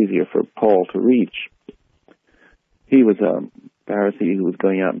 Much easier for Paul to reach. He was a Pharisee who was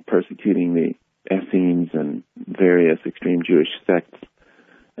going out and persecuting the Essenes and various extreme Jewish sects.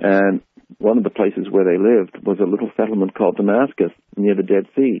 And one of the places where they lived was a little settlement called Damascus near the Dead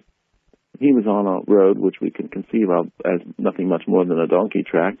Sea. He was on a road which we can conceive of as nothing much more than a donkey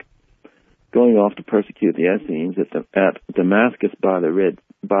track, going off to persecute the Essenes at Damascus by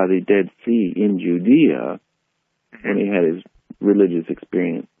the Dead Sea in Judea, when he had his religious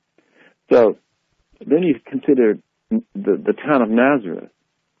experience. So then you consider the town of Nazareth.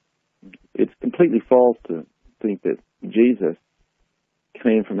 It's completely false to think that Jesus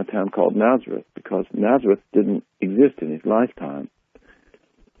came from a town called Nazareth, because Nazareth didn't exist in his lifetime.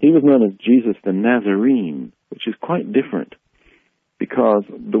 He was known as Jesus the Nazarene, which is quite different, because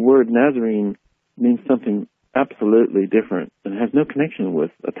the word Nazarene means something absolutely different and has no connection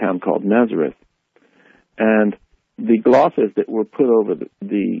with a town called Nazareth. And the glosses that were put over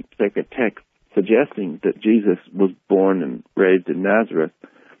the sacred text suggesting that Jesus was born and raised in Nazareth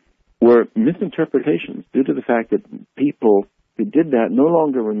were misinterpretations due to the fact that people who did that no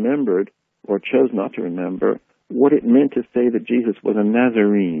longer remembered, or chose not to remember, what it meant to say that Jesus was a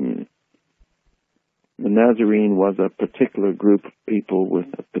Nazarene. The Nazarene was a particular group of people with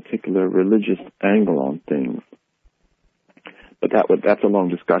a particular religious angle on things. But that's a long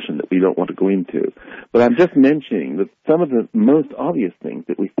discussion that we don't want to go into. But I'm just mentioning that some of the most obvious things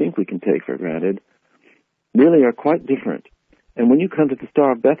that we think we can take for granted really are quite different. And when you come to the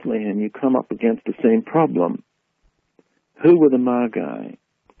Star of Bethlehem, you come up against the same problem. Who were the Magi?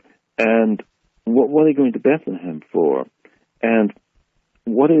 And what were they going to Bethlehem for? And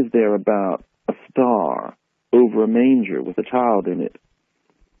what is there about a star over a manger with a child in it?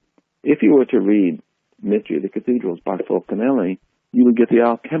 If you were to read Mystery of the Cathedrals by Fulcanelli, you would get the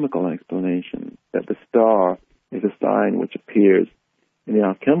alchemical explanation that the star is a sign which appears in the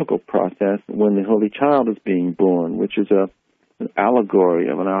alchemical process when the Holy Child is being born, which is an allegory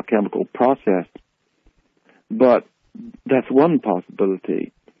of an alchemical process. But that's one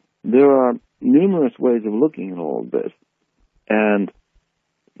possibility. There are numerous ways of looking at all this, and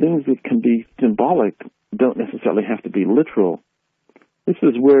things that can be symbolic don't necessarily have to be literal. This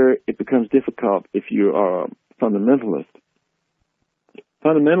is where it becomes difficult if you are a fundamentalist.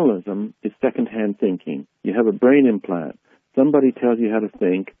 Fundamentalism is second-hand thinking. You have a brain implant. Somebody tells you how to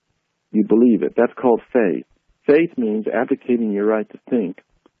think. You believe it. That's called faith. Faith means abdicating your right to think,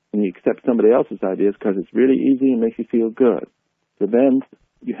 and you accept somebody else's ideas because it's really easy and makes you feel good. So then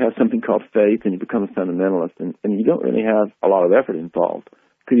you have something called faith, and you become a fundamentalist, and you don't really have a lot of effort involved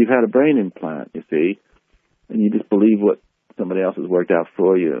because you've had a brain implant, you see, and you just believe what somebody else has worked out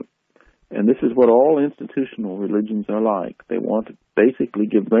for you. And this is what all institutional religions are like. They want to basically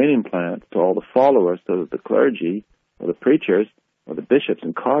give brain implants to all the followers so that the clergy or the preachers or the bishops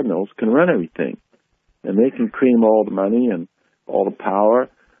and cardinals can run everything. And they can cream all the money and all the power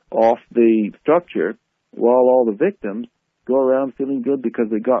off the structure while all the victims go around feeling good because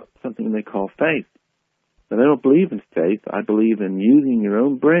they got something they call faith. And I don't believe in faith. I believe in using your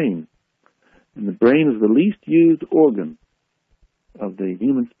own brain. And the brain is the least used organ of the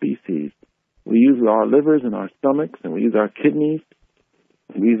human species. We use our livers and our stomachs, and we use our kidneys,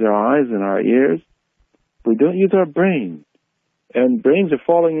 and we use our eyes and our ears. We don't use our brains. And brains are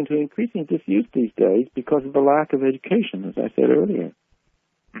falling into increasing disuse these days because of the lack of education, as I said earlier.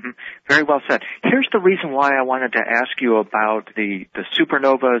 Mm-hmm. Very well said. Here's the reason why I wanted to ask you about the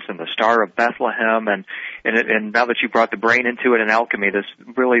supernovas and the Star of Bethlehem, and now that you brought the brain into it in alchemy, this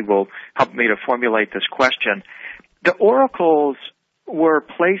really will help me to formulate this question. The oracles were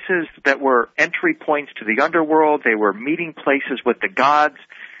places that were entry points to the underworld. They were meeting places with the gods.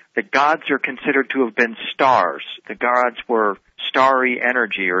 The gods are considered to have been stars. The gods were starry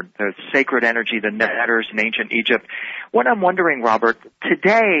energy, or the sacred energy, the netters in ancient Egypt. What I'm wondering, Robert,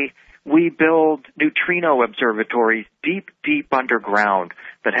 today we build neutrino observatories deep, deep underground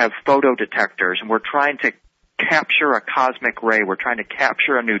that have photodetectors, and we're trying to capture a cosmic ray. We're trying to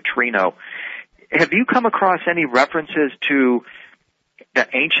capture a neutrino. Have you come across any references to the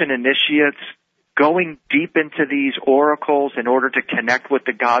ancient initiates going deep into these oracles in order to connect with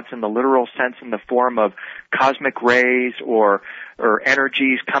the gods in the literal sense, in the form of cosmic rays or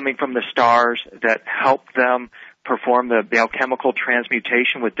energies coming from the stars that help them perform the alchemical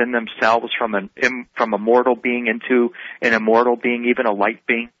transmutation within themselves from a mortal being into an immortal being, even a light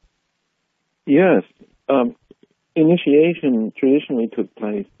being? Yes. Initiation traditionally took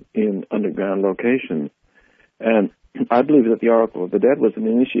place in underground locations, and I believe that the Oracle of the Dead was an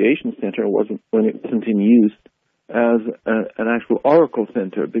initiation center when it wasn't in use as an actual oracle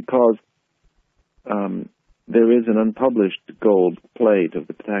center, because there is an unpublished gold plate of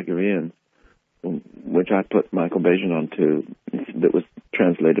the Pythagoreans, which I put Michael Bajan onto, that was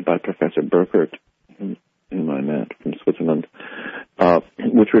translated by Professor Burkert, whom I met from Switzerland,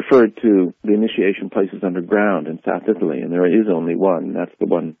 which referred to the initiation places underground in South Italy, and there is only one. That's the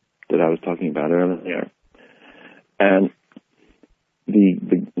one that I was talking about earlier. And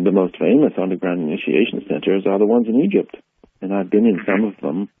the most famous underground initiation centers are the ones in Egypt. And I've been in some of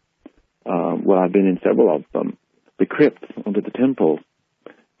them. I've been in several of them. The crypts under the temples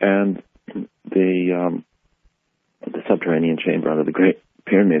and the subterranean chamber under the Great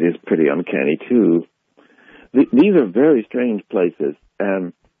Pyramid is pretty uncanny, too. These are very strange places,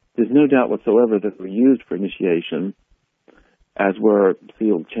 and there's no doubt whatsoever that were used for initiation, as were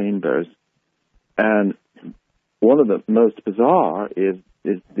sealed chambers. And one of the most bizarre is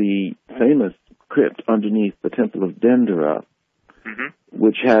the famous crypt underneath the Temple of Dendera,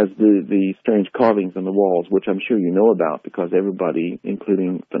 which has the strange carvings on the walls, which I'm sure you know about because everybody,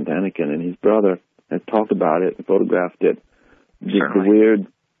 including St. Daniken and his brother, has talked about it and photographed it. The weird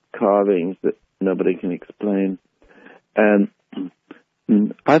carvings that nobody can explain. And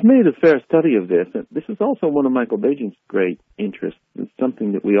I've made a fair study of this. And this is also one of Michael Bajan's great interests. It's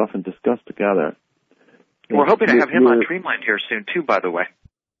something that we often discuss together. We're hoping to have him on Dreamland here soon, too, by the way.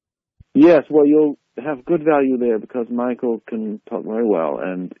 Yes, well, you'll have good value there because Michael can talk very well,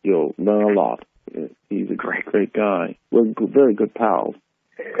 and you'll learn a lot. He's a great guy. We're very good pals.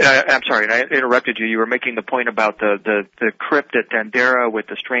 I'm sorry, I interrupted you. You were making the point about the crypt at Dendera with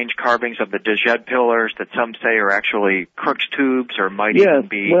the strange carvings of the Djed pillars that some say are actually Crookes tubes or might even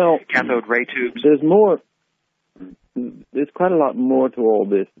be cathode ray tubes. There's more. There's quite a lot more to all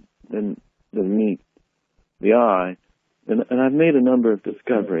this than meets the eye. And I've made a number of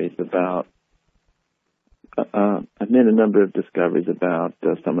discoveries about.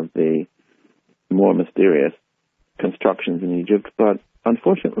 Some of the more mysterious constructions in Egypt, but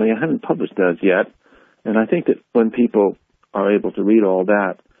unfortunately, I haven't published those yet. And I think that when people are able to read all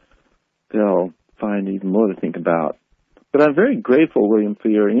that, they'll find even more to think about. But I'm very grateful, William, for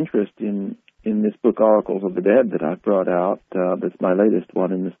your interest in this book, Oracles of the Dead, that I've brought out. That's my latest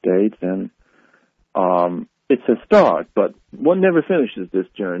one in the States, and it's a start, but one never finishes this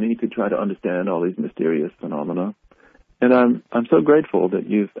journey to try to understand all these mysterious phenomena. And I'm so grateful that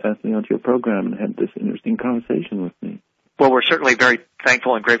you've asked me onto your program and had this interesting conversation with me. Well, we're certainly very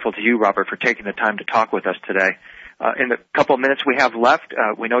thankful and grateful to you, Robert, for taking the time to talk with us today. In the couple of minutes we have left,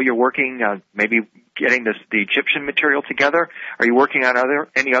 we know you're working, maybe getting the Egyptian material together. Are you working on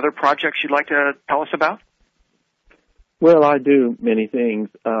any other projects you'd like to tell us about? Well, I do many things.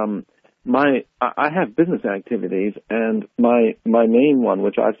 I have business activities, and my main one,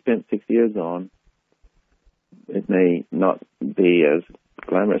 which I've spent 6 years on, it may not be as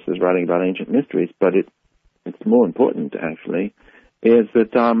glamorous as writing about ancient mysteries, but it's more important, actually, is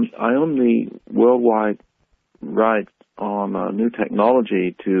that I own the worldwide rights on new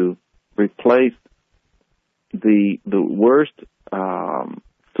technology to replace the worst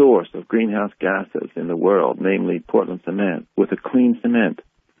source of greenhouse gases in the world, namely Portland cement, with a clean cement,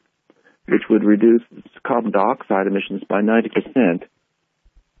 which would reduce carbon dioxide emissions by 90%,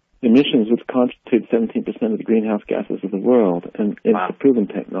 emissions which constitute 17% of the greenhouse gases of the world, and it's a proven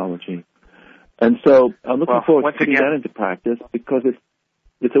technology. And so I'm looking forward to putting that into practice because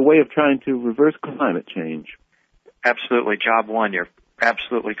it's a way of trying to reverse climate change. Absolutely. Job one. You're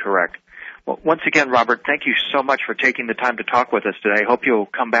absolutely correct. Well, once again, Robert, thank you so much for taking the time to talk with us today. I hope you'll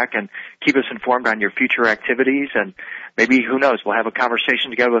come back and keep us informed on your future activities, and maybe, who knows, we'll have a conversation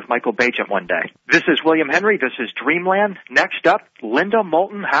together with Michael Bajan one day. This is William Henry. This is Dreamland. Next up, Linda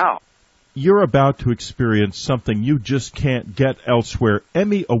Moulton Howe. You're about to experience something you just can't get elsewhere.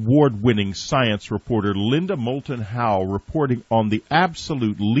 Emmy award-winning science reporter Linda Moulton Howe reporting on the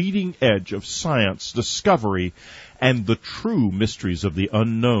absolute leading edge of science, discovery, and the true mysteries of the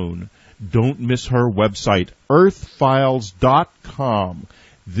unknown. Don't miss her website, earthfiles.com.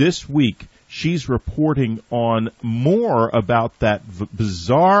 This week, she's reporting on more about that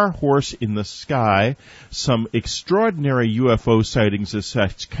bizarre horse in the sky, some extraordinary UFO sightings at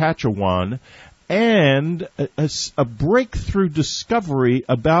Saskatchewan, and a breakthrough discovery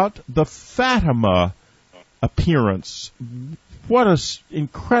about the Fatima appearance. What an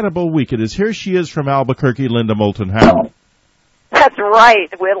incredible week it is. Here she is from Albuquerque, Linda Moulton Howe. That's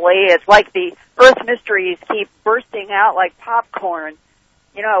right, Whitley. It's like the Earth mysteries keep bursting out like popcorn.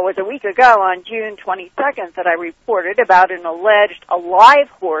 You know, it was a week ago on June 22nd that I reported about an alleged alive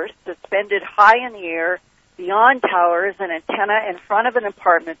horse suspended high in the air beyond towers and antenna in front of an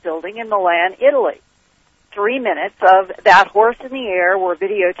apartment building in Milan, Italy. 3 minutes of that horse in the air were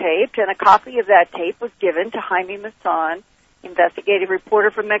videotaped, and a copy of that tape was given to Jaime Maussan, investigative reporter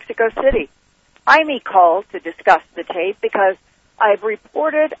from Mexico City. Jaime called to discuss the tape because I've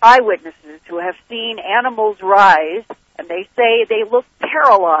reported eyewitnesses who have seen animals rise, and they say they look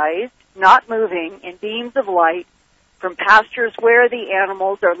paralyzed, not moving, in beams of light from pastures where the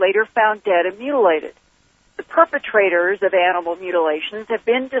animals are later found dead and mutilated. The perpetrators of animal mutilations have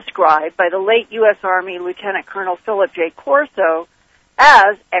been described by the late U.S. Army Lieutenant Colonel Philip J. Corso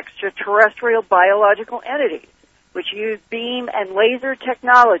as extraterrestrial biological entities, which use beam and laser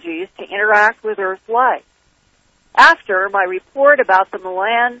technologies to interact with Earth life. After my report about the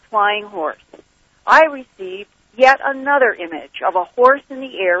Milan flying horse, I received yet another image of a horse in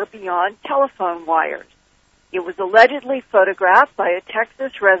the air beyond telephone wires. It was allegedly photographed by a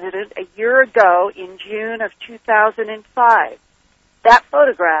Texas resident a year ago in June of 2005. That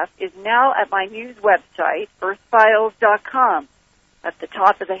photograph is now at my news website, earthfiles.com. At the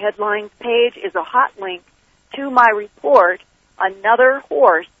top of the headlines page is a hot link to my report, Another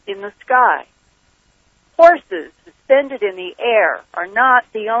Horse in the Sky. Horses suspended in the air are not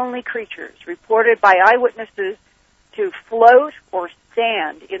the only creatures reported by eyewitnesses to float or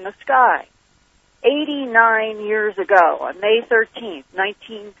stand in the sky. 89 years ago, on May 13,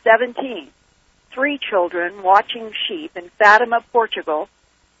 1917, 3 children watching sheep in Fatima, Portugal,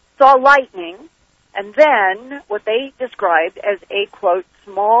 saw lightning and then what they described as a, quote,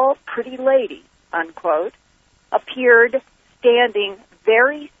 small, pretty lady, unquote, appeared standing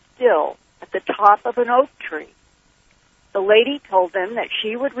very still at the top of an oak tree. The lady told them that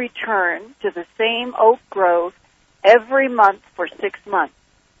she would return to the same oak grove every month for 6 months.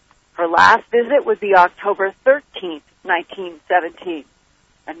 Her last visit would be October 13th, 1917,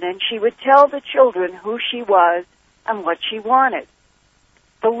 and then she would tell the children who she was and what she wanted.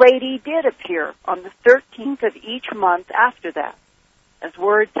 The lady did appear on the 13th of each month after that. As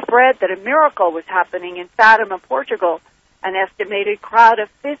word spread that a miracle was happening in Fatima, Portugal, an estimated crowd of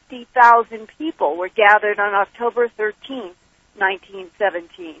 50,000 people were gathered on October 13th,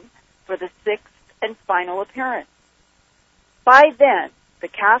 1917, for the 6th and final appearance. By then, the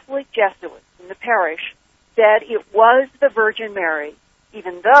Catholic Jesuits in the parish said it was the Virgin Mary,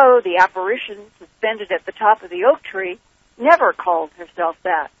 even though the apparition suspended at the top of the oak tree never called herself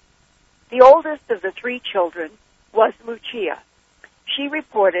that. The oldest of the 3 children was Lucia. She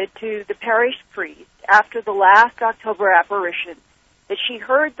reported to the parish priest after the last October apparition that she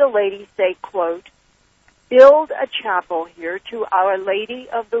heard the lady say, quote, "Build a chapel here to Our Lady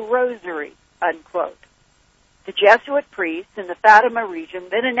of the Rosary," unquote. The Jesuit priests in the Fatima region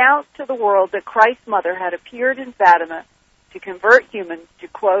then announced to the world that Christ's mother had appeared in Fatima to convert humans to,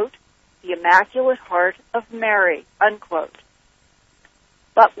 quote, "the Immaculate Heart of Mary," unquote.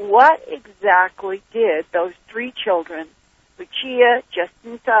 But what exactly did those 3 children, Lucia,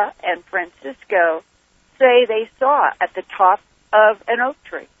 Jacinta, and Francisco, say they saw at the top of an oak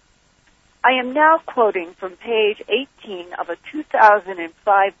tree? I am now quoting from page 18 of a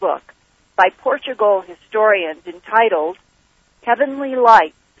 2005 book by Portugal historians entitled Heavenly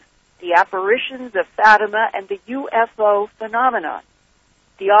Lights, The Apparitions of Fatima and the UFO Phenomenon.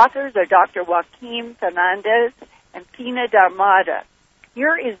 The authors are Dr. Joaquim Fernandez and Pina Darmada.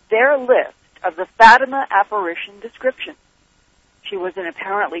 Here is their list of the Fatima apparition description. She was an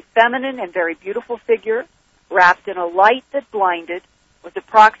apparently feminine and very beautiful figure, wrapped in a light that blinded, was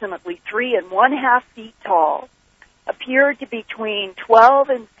approximately 3½ feet tall, appeared to be between 12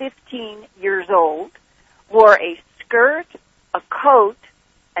 and 15 years old, wore a skirt, a coat,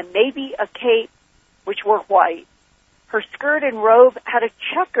 and maybe a cape, which were white. Her skirt and robe had a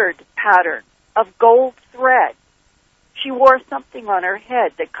checkered pattern of gold thread. She wore something on her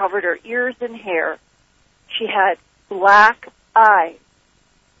head that covered her ears and hair. She had black eyes.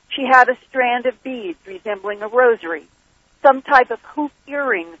 She had a strand of beads resembling a rosary, some type of hoop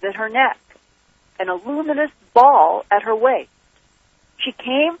earrings at her neck, and a luminous ball at her waist. She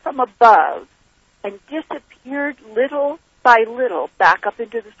came from above and disappeared little by little back up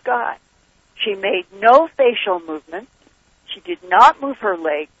into the sky. She made no facial movements. She did not move her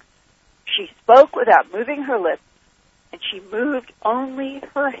legs. She spoke without moving her lips, and she moved only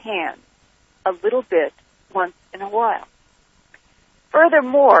her hands a little bit once in a while.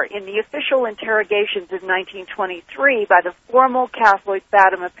 Furthermore, in the official interrogations of 1923 by the formal Catholic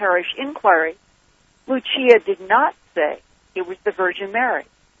Fatima Parish Inquiry, Lucia did not say it was the Virgin Mary.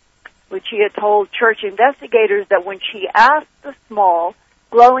 Lucia told church investigators that when she asked the small,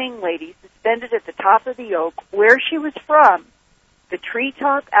 glowing lady suspended at the top of the oak where she was from, the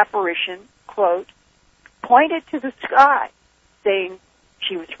treetop apparition, quote, pointed to the sky, saying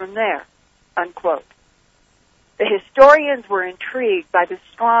she was from there, unquote. The historians were intrigued by the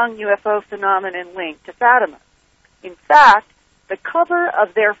strong UFO phenomenon linked to Fatima. In fact, the cover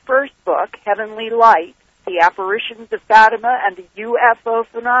of their first book, Heavenly Light, The Apparitions of Fatima and the UFO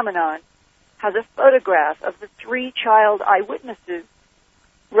Phenomenon, has a photograph of the 3 child eyewitnesses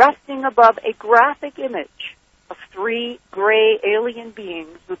resting above a graphic image of 3 gray alien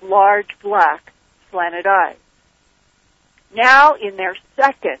beings with large black slanted eyes. Now, in their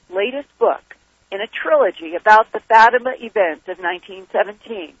second, latest book, in a trilogy about the Fatima events of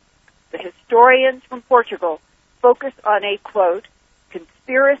 1917, the historians from Portugal focus on a, quote,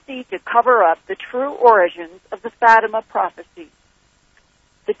 conspiracy to cover up the true origins of the Fatima prophecy.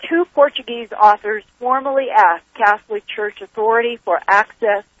 the two Portuguese authors formally asked Catholic Church authority for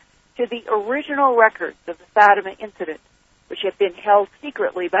access to the original records of the Fatima incident, which had been held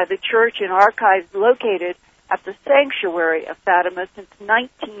secretly by the church in archives located at the sanctuary of Fatima since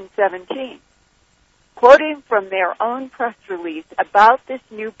 1917. Quoting from their own press release about this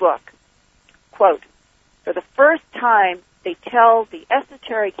new book, quote, "For the first time, they tell the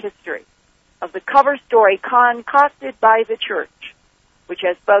esoteric history of the cover story concocted by the church, which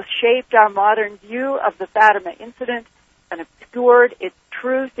has both shaped our modern view of the Fatima incident and obscured its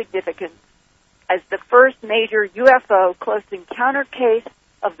true significance as the first major UFO close encounter case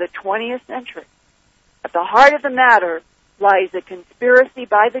of the 20th century. At the heart of the matter lies a conspiracy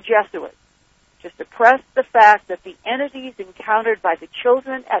by the Jesuits to suppress the fact that the entities encountered by the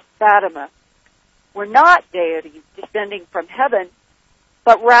children at Fatima were not deities descending from heaven,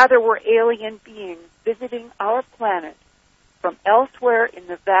 but rather were alien beings visiting our planet from elsewhere in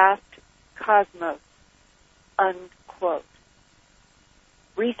the vast cosmos." Unquote.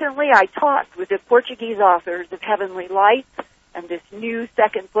 Recently, I talked with the Portuguese authors of Heavenly Lights and this new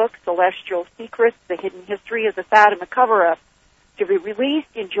second book, Celestial Secrets, The Hidden History of the Fatima Cover-Up, to be released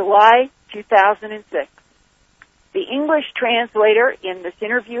in July 2006. The English translator in this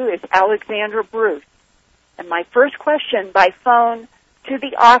interview is Alexandra Bruce. And my first question by phone to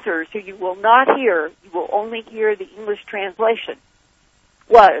the authors, who you will not hear, you will only hear the English translation,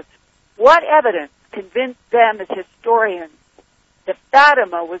 was, what evidence convinced them as historians that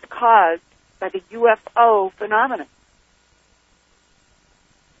Fatima was caused by the UFO phenomenon?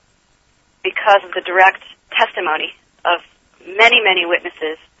 Because of the direct testimony of many, many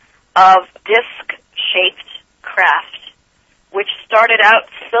witnesses of disc-shaped craft, which started out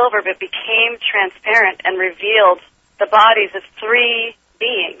silver but became transparent and revealed the bodies of three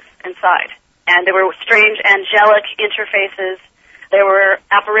beings inside. And there were strange angelic interfaces. There were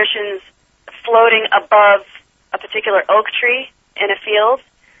apparitions floating above a particular oak tree in a field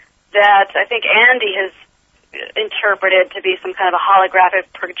that I think Andy has interpreted to be some kind of a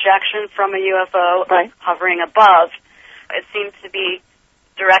holographic projection from a UFO hovering above. It seemed to be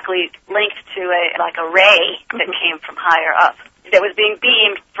directly linked to a ray that came from higher up, that was being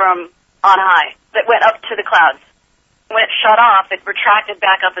beamed from on high, that went up to the clouds. When it shut off, it retracted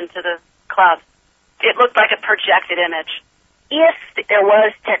back up into the clouds. It looked like a projected image. If there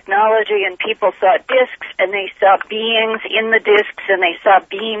was technology and people saw discs and they saw beings in the discs and they saw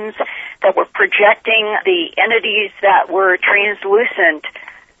beams that were projecting the entities that were translucent,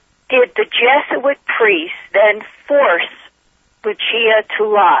 did the Jesuit priests then force Lucia to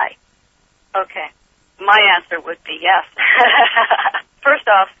lie? Okay. My answer would be yes. First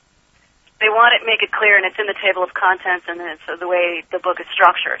off, they want to make it clear, and it's in the table of contents, and it's the way the book is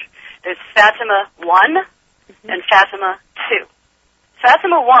structured. There's Fatima 1 and Fatima 2.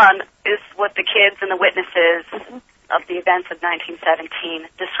 Fatima 1 is what the kids and the witnesses of the events of 1917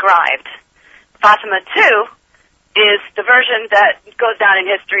 described. Fatima 2 is the version that goes down in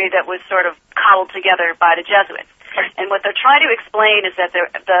history that was sort of cobbled together by the Jesuits. And what they're trying to explain is that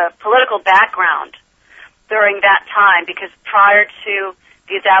the political background during that time, because prior to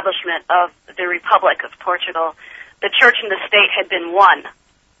the establishment of the Republic of Portugal, the church and the state had been one.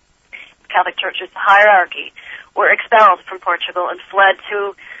 The Catholic Church's hierarchy were expelled from Portugal and fled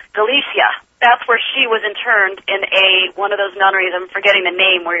to Galicia. That's where she was interned in one of those nunneries, I'm forgetting the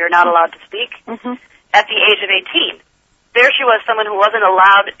name, where you're not allowed to speak, at the age of 18. There she was, someone who wasn't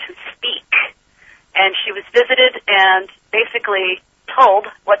allowed to speak. And she was visited and basically told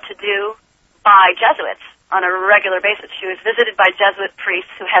what to do by Jesuits on a regular basis. She was visited by Jesuit priests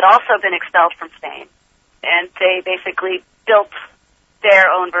who had also been expelled from Spain. And they basically built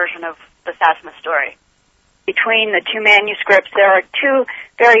their own version of the Fatima story. Between the two manuscripts, there are two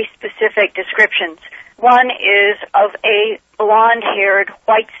very specific descriptions. One is of a blonde-haired,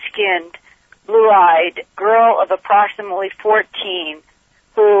 white-skinned, blue-eyed girl of approximately 14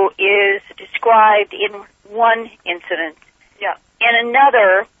 who is described in one incident. Yeah. In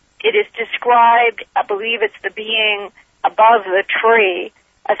another, it is described, I believe it's the being above the tree,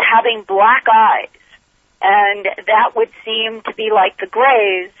 as having black eyes. And that would seem to be like the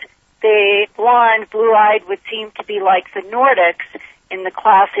Greys. The blonde, blue-eyed would seem to be like the Nordics in the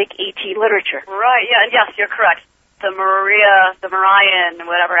classic E.T. literature. Right, yeah, and yes, you're correct. The Marian,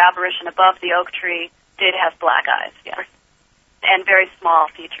 whatever apparition above the oak tree did have black eyes, yes, and very small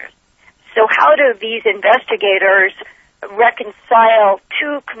features. So how do these investigators reconcile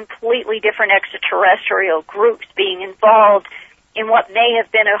two completely different extraterrestrial groups being involved in what may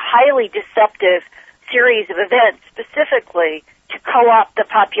have been a highly deceptive series of events, specifically to co-opt the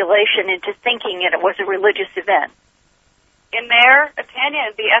population into thinking it was a religious event? in their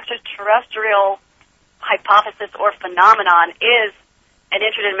opinion, the extraterrestrial hypothesis or phenomenon is an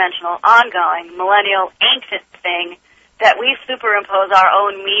interdimensional, ongoing, millennial, ancient thing that we superimpose our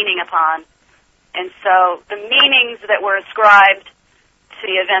own meaning upon. And so the meanings that were ascribed to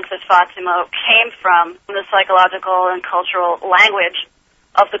the events of Fatima came from the psychological and cultural language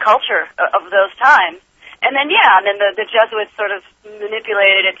of the culture of those times. And then, the Jesuits sort of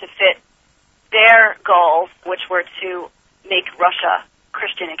manipulated it to fit their goals, which were to make Russia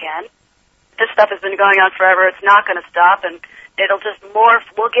Christian again. This stuff has been going on forever. It's not going to stop, and it'll just morph.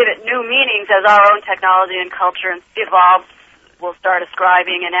 We'll give it new meanings as our own technology and culture evolves. We'll start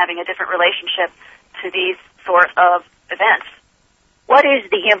ascribing and having a different relationship to these sort of events. What is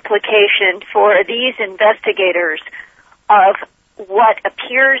the implication for these investigators of what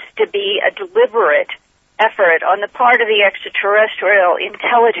appears to be a deliberate effort on the part of the extraterrestrial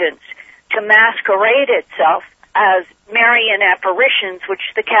intelligence to masquerade itself as Marian apparitions, which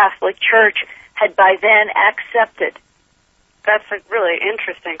the Catholic Church had by then accepted? That's a really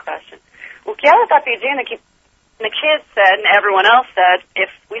interesting question. Well, the kids said, and everyone else said, if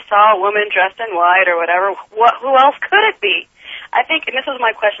we saw a woman dressed in white or whatever, who else could it be? I think, and this was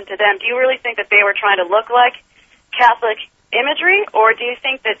my question to them, do you really think that they were trying to look like Catholic imagery, or do you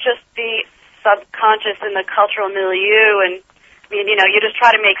think that just the subconscious and the cultural milieu, and, you just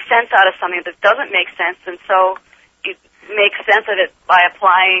try to make sense out of something that doesn't make sense, and so you make sense of it by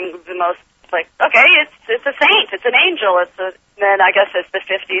applying the most, okay, it's a saint, it's an angel, then I guess as the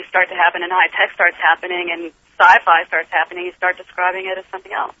 50s start to happen and high tech starts happening and sci-fi starts happening, you start describing it as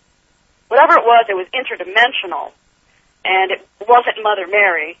something else. Whatever it was interdimensional, and it wasn't Mother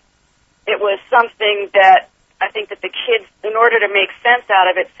Mary. It was something that I think that the kids, in order to make sense out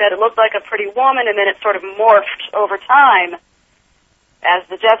of it, said it looked like a pretty woman, and then it sort of morphed over time as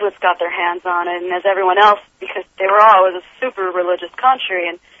the Jesuits got their hands on it, and as everyone else, because it was a super religious country,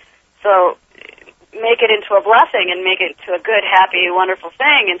 and so make it into a blessing and make it to a good, happy, wonderful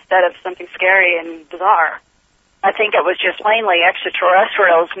thing instead of something scary and bizarre. I think it was just plainly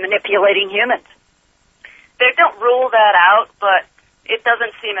extraterrestrials manipulating humans. They don't rule that out, but it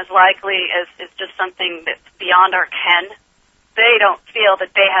doesn't seem as likely as it's just something that's beyond our ken. They don't feel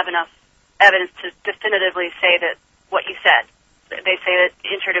that they have enough evidence to definitively say that what you said. They say that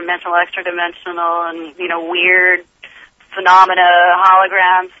interdimensional, extra-dimensional, and, weird phenomena,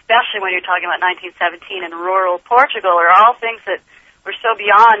 holograms, especially when you're talking about 1917 in rural Portugal, are all things that were so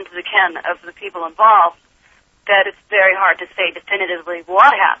beyond the ken of the people involved that it's very hard to say definitively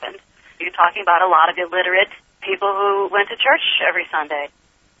what happened. You're talking about a lot of illiterate people who went to church every Sunday.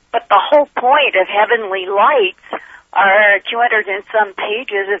 But the whole point of Heavenly Lights are 200 and some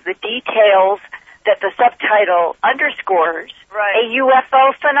pages of the details that the subtitle underscores. Right. A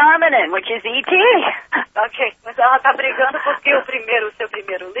UFO phenomenon, which is E.T. Ok, mas ela está brigando porque o seu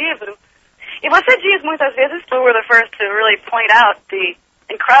primeiro livro. E você diz muitas vezes you were the first to really point out the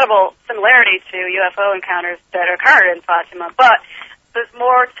incredible similarity to UFO encounters that occurred in Fatima, but there's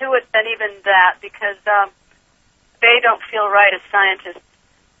more to it than even that, because they don't feel right as scientists,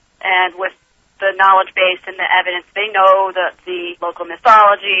 and with the knowledge base and the evidence, they know the local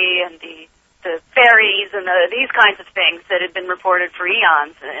mythology and the fairies and these kinds of things that had been reported for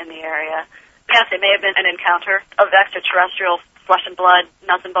eons in the area. Yes, it may have been an encounter of extraterrestrial flesh and blood,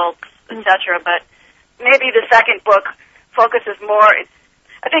 nuts and bolts, etc., but maybe the second book focuses more.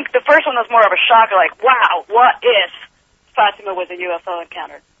 I think the first one was more of a shock, like, wow, what if Fatima was a UFO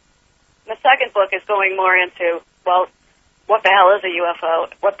encounter? The second book is going more into, well, what the hell is a UFO?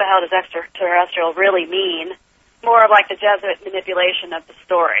 What the hell does extraterrestrial really mean? More of like the Jesuit manipulation of the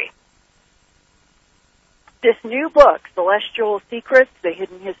story. This new book, Celestial Secrets, The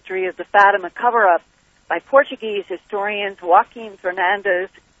Hidden History of the Fatima Cover-Up, by Portuguese historians Joaquim Fernandes,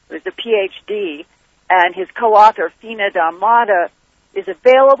 who is a PhD, and his co-author Fina D'Amata, is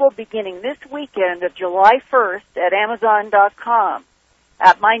available beginning this weekend of July 1st at Amazon.com.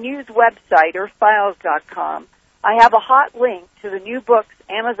 At my news website, earthfiles.com, I have a hot link to the new book's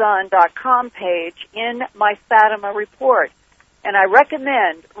Amazon.com page in my Fatima report, and I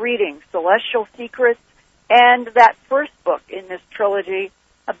recommend reading Celestial Secrets and that first book in this trilogy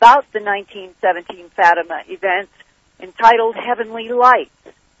about the 1917 Fatima events, entitled Heavenly Lights,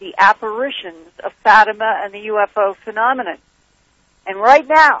 The Apparitions of Fatima and the UFO Phenomenon. And right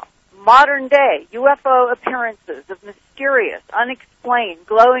now, modern-day UFO appearances of mysterious, unexplained,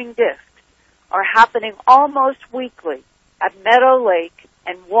 glowing discs are happening almost weekly at Meadow Lake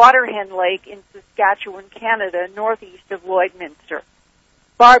and Waterhen Lake in Saskatchewan, Canada, northeast of Lloydminster.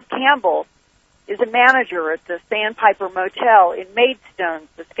 Barb Campbell is a manager at the Sandpiper Motel in Maidstone,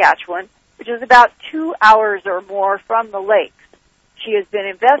 Saskatchewan, which is about 2 hours or more from the lakes. She has been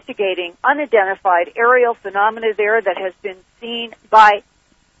investigating unidentified aerial phenomena there that has been seen by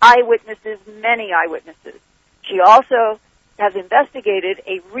eyewitnesses, many eyewitnesses. She also has investigated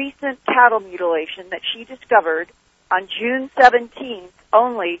a recent cattle mutilation that she discovered on June 17th,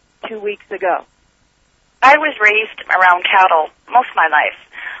 only 2 weeks ago. I was raised around cattle most of my life.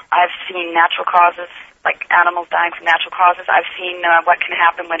 I've seen natural causes, like animals dying from natural causes. I've seen what can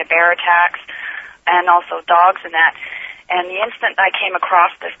happen when a bear attacks, and also dogs and that. And the instant I came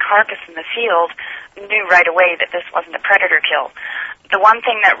across this carcass in the field, I knew right away that this wasn't a predator kill. The one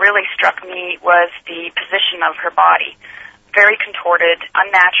thing that really struck me was the position of her body. Very contorted,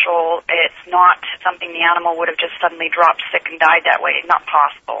 unnatural. It's not something the animal would have just suddenly dropped sick and died that way. Not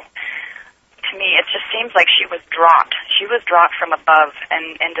possible. To me, it just seems like she was dropped. She was dropped from above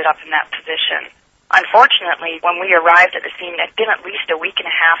and ended up in that position. Unfortunately, when we arrived at the scene, it had been at least a week and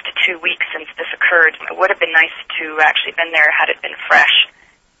a half to 2 weeks since this occurred. It would have been nice to actually been there had it been fresh.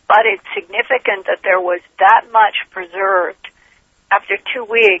 But it's significant that there was that much preserved after 2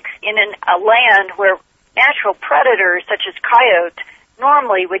 weeks in a land where natural predators such as coyotes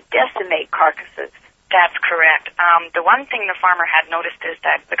normally would decimate carcasses. That's correct. The one thing the farmer had noticed is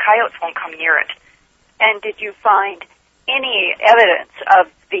that the coyotes won't come near it. And did you find any evidence of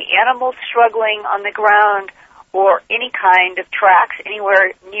the animal struggling on the ground or any kind of tracks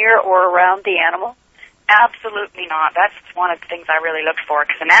anywhere near or around the animal? Absolutely not. That's one of the things I really looked for,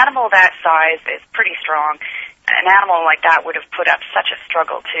 because an animal that size is pretty strong. An animal like that would have put up such a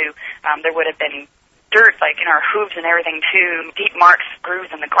struggle, too. There would have been dirt, like in our hooves and everything, too, deep marks,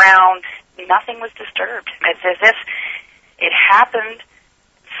 grooves in the ground. Nothing was disturbed. It's as if it happened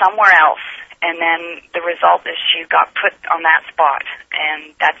somewhere else, and then the result is she got put on that spot,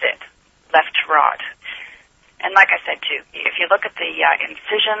 and that's it, left to rot. And like I said, too, if you look at the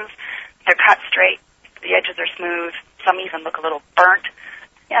incisions, they're cut straight, the edges are smooth, some even look a little burnt.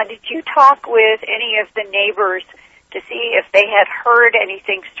 Now, did you talk with any of the neighbors to see if they had heard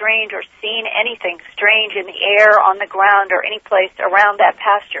anything strange or seen anything strange in the air, on the ground, or any place around that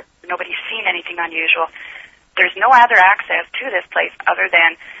pasture? Nobody's seen anything unusual. There's no other access to this place other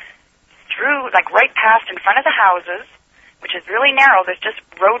than through, like right past in front of the houses, which is really narrow. There's just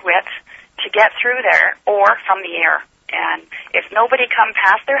road width to get through there, or from the air. And if nobody come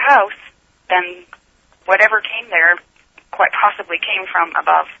past their house, then whatever came there quite possibly came from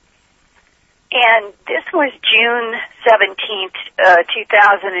above. And this was June 17th,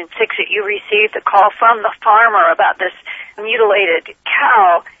 2006, that you received a call from the farmer about this mutilated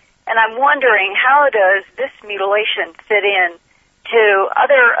cow. And I'm wondering, how does this mutilation fit in to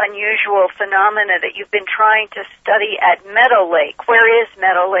other unusual phenomena that you've been trying to study at Meadow Lake? Where is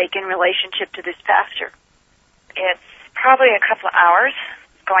Meadow Lake in relationship to this pasture? It's probably a couple of hours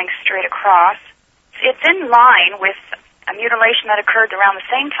going straight across. It's in line with a mutilation that occurred around the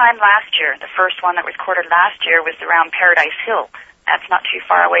same time last year. The first one that was recorded last year was around Paradise Hill. That's not too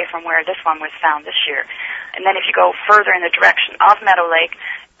far away from where this one was found this year. And then if you go further in the direction of Meadow Lake,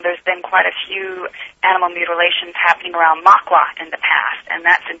 there's been quite a few animal mutilations happening around Makwa in the past, and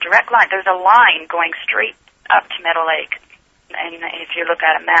that's in direct line. There's a line going straight up to Meadow Lake, and if you look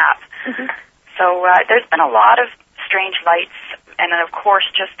at a map. Mm-hmm. So there's been a lot of strange lights, and then, of course,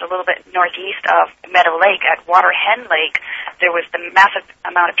 just a little bit northeast of Meadow Lake, at Water Hen Lake, there was the massive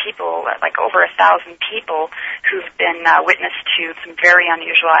amount of people, like over 1,000 people, who've been witness to some very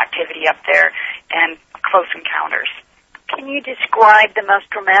unusual activity up there and close encounters. Can you describe the most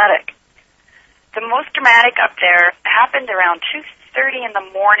dramatic? The most dramatic up there happened around 2:30 in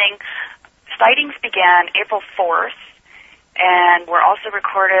the morning. Sightings began April 4th, and were also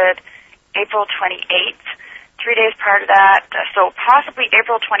recorded April 28th. 3 days prior to that, so possibly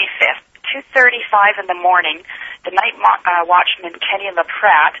April 25th, 2:35 in the morning, the night watchman Kenny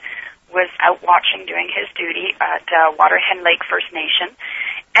LaPratt was out watching, doing his duty at Water Hen Lake First Nation,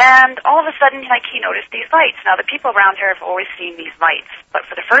 and all of a sudden, like, he noticed these lights. Now, the people around here have always seen these lights, but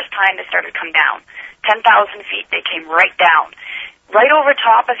for the first time, they started to come down. 10,000 feet, they came right down. Right over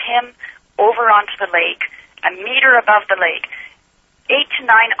top of him, over onto the lake, a meter above the lake. 8 to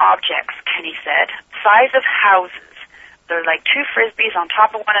 9 objects, Kenny said, size of houses. They're like two Frisbees on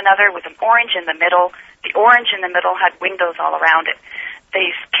top of one another with an orange in the middle. The orange in the middle had windows all around it.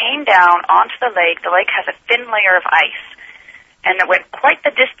 They came down onto the lake. The lake has a thin layer of ice, and it went quite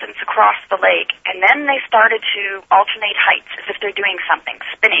the distance across the lake, and then they started to alternate heights as if they're doing something,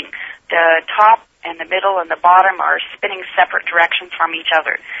 spinning. The top and the middle and the bottom are spinning separate directions from each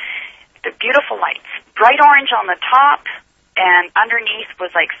other. The beautiful lights, bright orange on the top, and underneath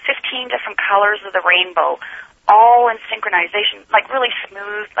was like 15 different colors of the rainbow, all in synchronization, like really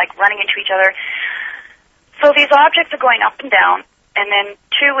smooth, like running into each other. So these objects are going up and down, and then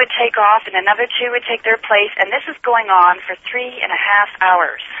two would take off, and another two would take their place, and this is going on for 3.5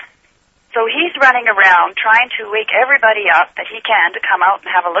 hours. So he's running around trying to wake everybody up that he can to come out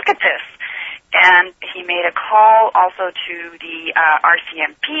and have a look at this. And he made a call also to the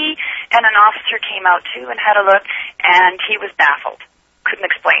RCMP, and an officer came out too and had a look, and he was baffled. Couldn't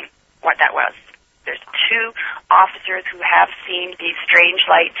explain what that was. There's 2 officers who have seen these strange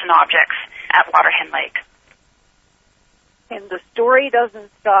lights and objects at Waterhen Lake. And the story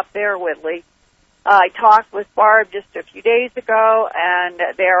doesn't stop there, Whitley. I talked with Barb just a few days ago, and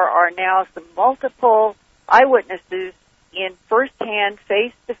there are now some multiple eyewitnesses in first-hand,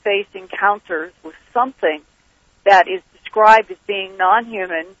 face-to-face encounters with something that is described as being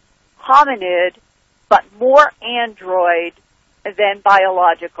non-human, hominid, but more android than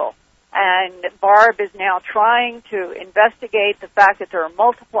biological. And Barb is now trying to investigate the fact that there are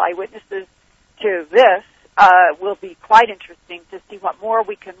multiple eyewitnesses to this. Will be quite interesting to see what more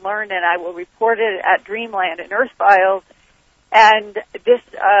we can learn, and I will report it at Dreamland and Earth Files. And this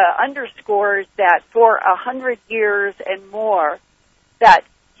underscores that for 100 years and more, that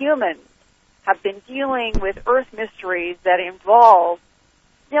humans have been dealing with Earth mysteries that involve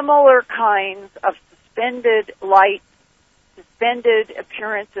similar kinds of suspended light, suspended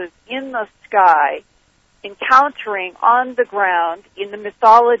appearances in the sky, encountering on the ground in the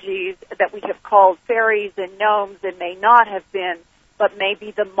mythologies that we have called fairies and gnomes and may not have been, but may be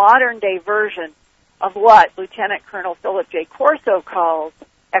the modern-day version of what Lieutenant Colonel Philip J. Corso calls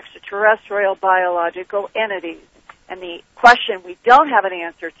extraterrestrial biological entities. And the question we don't have an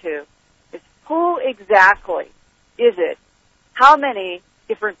answer to is who exactly is it? How many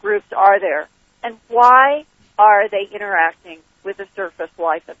different groups are there? And why are they interacting with the surface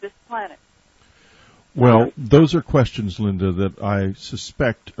life of this planet? Well, those are questions, Linda, that I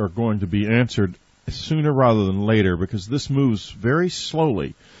suspect are going to be answered sooner rather than later, because this moves very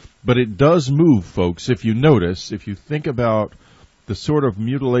slowly. But it does move, folks, if you notice, if you think about the sort of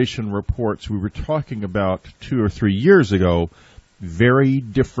mutilation reports we were talking about 2 or 3 years ago. Very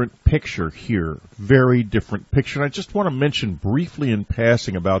different picture here. Very different picture. And I just want to mention briefly in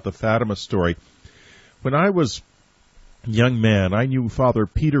passing about the Fatima story. When I was a young man, I knew Father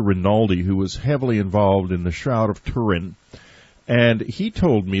Peter Rinaldi, who was heavily involved in the Shroud of Turin. And he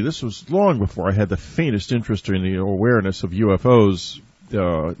told me, this was long before I had the faintest interest in the awareness of UFOs,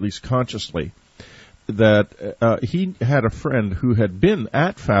 at least consciously, that he had a friend who had been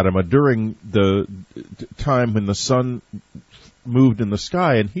at Fatima during the time when the sun moved in the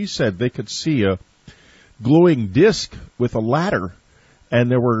sky, and he said they could see a glowing disc with a ladder,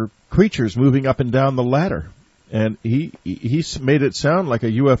 and there were creatures moving up and down the ladder. And he made it sound like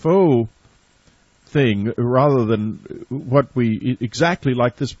a UFO thing rather than what we exactly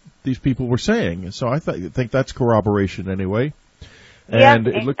like these people were saying. So I think that's corroboration anyway.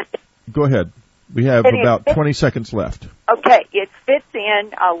 And go ahead. We have about 20 seconds left. Okay, it fits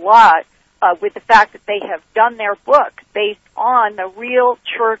in a lot with the fact that they have done their book based on the real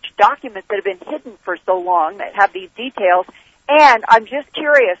church documents that have been hidden for so long that have these details. And I'm just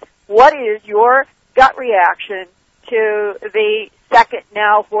curious, what is your gut reaction to the second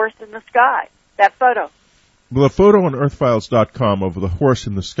now horse in the sky, that photo? Well, the photo on earthfiles.com of the horse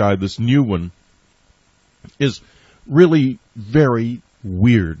in the sky, this new one, is really very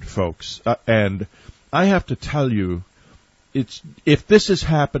weird, folks. And I have to tell you, if this is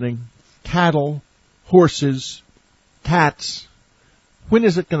happening, cattle, horses, cats, when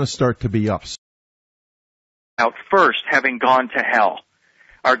is it going to start to be us? Out first, having gone to hell.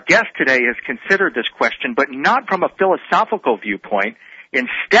 Our guest today has considered this question, but not from a philosophical viewpoint,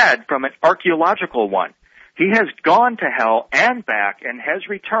 instead from an archaeological one. He has gone to hell and back and has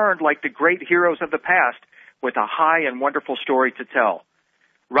returned like the great heroes of the past with a high and wonderful story to tell.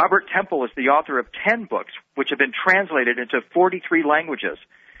 Robert Temple is the author of 10 books, which have been translated into 43 languages.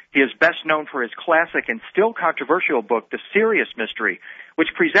 He is best known for his classic and still controversial book, The Sirius Mystery, which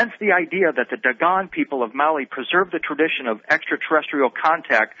presents the idea that the Dogon people of Mali preserved the tradition of extraterrestrial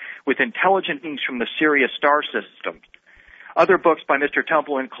contact with intelligent beings from the Sirius star system. Other books by Mr.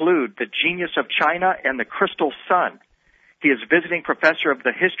 Temple include The Genius of China and The Crystal Sun. He is visiting professor of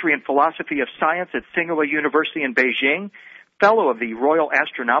the History and Philosophy of Science at Tsinghua University in Beijing, fellow of the Royal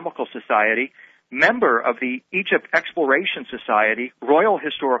Astronomical Society, member of the Egypt Exploration Society, Royal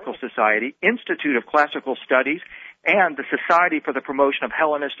Historical Society, Institute of Classical Studies, and the Society for the Promotion of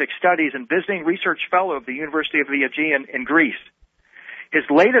Hellenistic Studies, and visiting research fellow of the University of the Aegean in Greece. His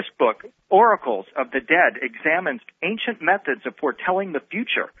latest book, Oracles of the Dead, examines ancient methods of foretelling the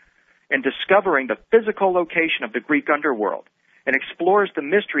future. and discovering the physical location of the Greek underworld, and explores the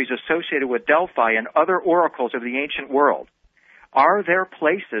mysteries associated with Delphi and other oracles of the ancient world. Are there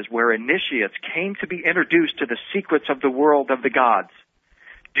places where initiates came to be introduced to the secrets of the world of the gods?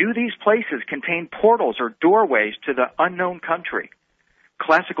 Do these places contain portals or doorways to the unknown country?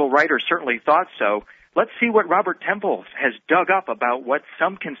 Classical writers certainly thought so. Let's see what Robert Temple has dug up about what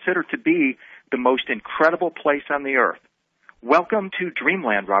some consider to be the most incredible place on the earth. Welcome to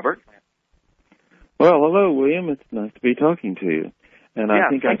Dreamland, Robert. Well, hello, William. It's nice to be talking to you. And I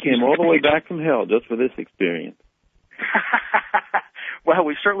think I came all the way back from hell just for this experience. Well,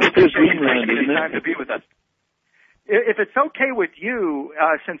 we certainly appreciate you taking the time to be with us. If it's okay with you,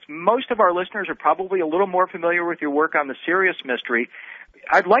 since most of our listeners are probably a little more familiar with your work on the Sirius Mystery,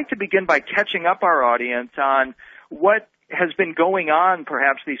 I'd like to begin by catching up our audience on what has been going on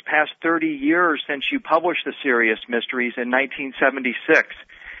perhaps these past 30 years since you published the Sirius Mysteries in 1976.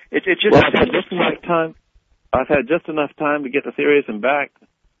 I've had just enough time to get to Sirius and back.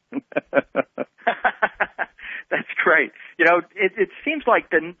 That's great. You know, it seems like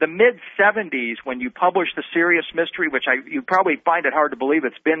the mid-'70s when you published the Sirius Mystery, which you probably find it hard to believe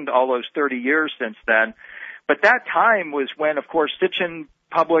it's been all those 30 years since then. But that time was when, of course, Sitchin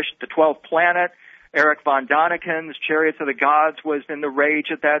published The 12th Planet. Eric von Daniken's Chariots of the Gods was in the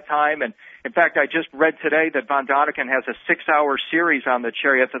rage at that time. And, in fact, I just read today that von Daniken has a 6-hour series on the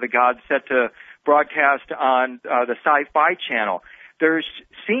Chariots of the Gods set to broadcast on the Sci-Fi Channel. There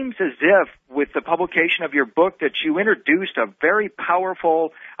seems as if, with the publication of your book, that you introduced a very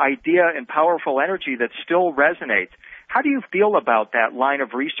powerful idea and powerful energy that still resonates. How do you feel about that line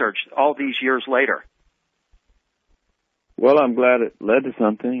of research all these years later? Well, I'm glad it led to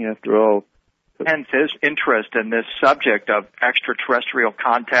something, after all. Hence his interest in this subject of extraterrestrial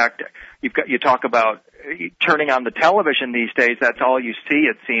contact. You talk about turning on the television these days. That's all you see,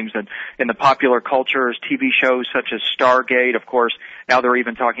 it seems, in the popular cultures, TV shows such as Stargate, of course. Now they're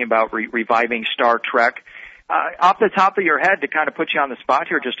even talking about reviving Star Trek. Off the top of your head, to kind of put you on the spot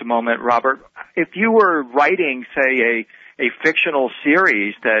here just a moment, Robert, if you were writing, say, a fictional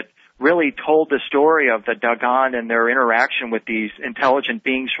series that really told the story of the Dogon and their interaction with these intelligent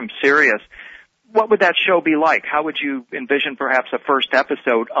beings from Sirius, what would that show be like? How would you envision perhaps a first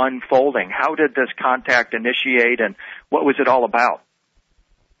episode unfolding? How did this contact initiate, and what was it all about?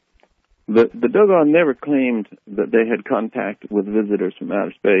 The Dogon never claimed that they had contact with visitors from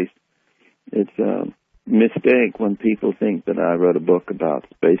outer space. It's a mistake when people think that I wrote a book about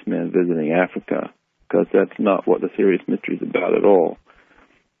spacemen visiting Africa, because that's not what the Sirius Mystery is about at all.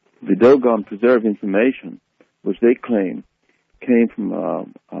 The Dogon preserved information, which they claim came from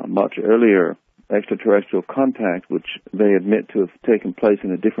a much earlier extraterrestrial contact, which they admit to have taken place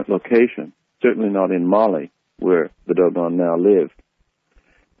in a different location, certainly not in Mali, where the Dogon now live.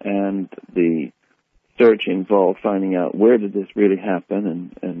 And the search involved finding out where did this really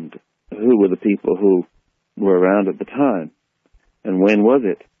happen and who were the people who were around at the time and when was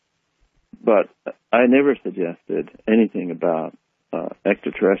it. But I never suggested anything about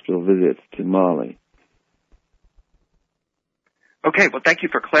extraterrestrial visits to Mali. Okay, well, thank you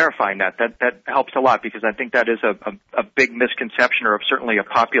for clarifying that. That helps a lot, because I think that is a big misconception, or certainly a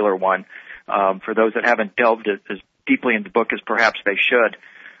popular one, for those that haven't delved as deeply into the book as perhaps they should.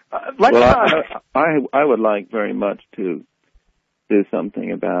 I would like very much to do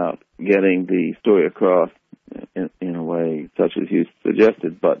something about getting the story across in a way such as you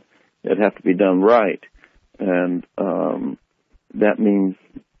suggested, but it'd have to be done right, and that means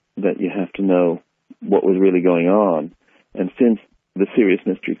that you have to know what was really going on. And since the Sirius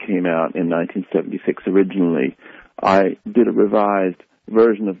Mystery came out in 1976 originally, I did a revised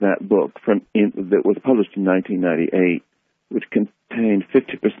version of that book that was published in 1998, which contained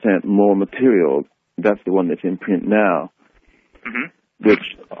 50% more material. That's the one that's in print now, which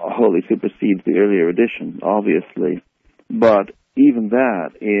wholly supersedes the earlier edition, obviously. But even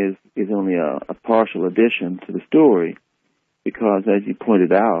that is only a partial addition to the story, because, as you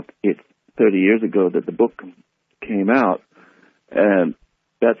pointed out, it's 30 years ago that the book came out, and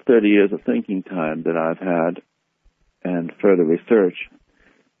that's 30 years of thinking time that I've had and further research.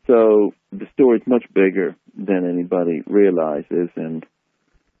 So the story's much bigger than anybody realizes, and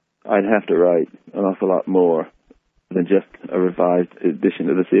I'd have to write an awful lot more than just a revised edition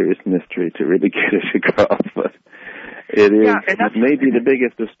of the Sirius Mystery to really get it across. But it may be the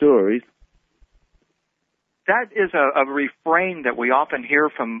biggest of stories. That is a refrain that we often hear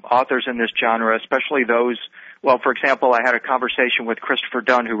from authors in this genre, especially those, well, for example, I had a conversation with Christopher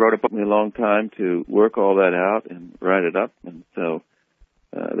Dunn, who wrote a book. It took me a long time to work all that out and write it up, and so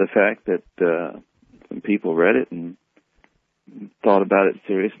the fact that some people read it and thought about it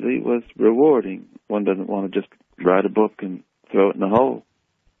seriously, was rewarding. One doesn't want to just write a book and throw it in the hole.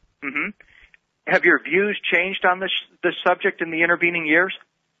 Mm-hmm. Have your views changed on this subject in the intervening years?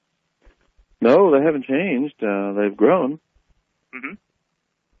 No, they haven't changed. They've grown. Mm-hmm.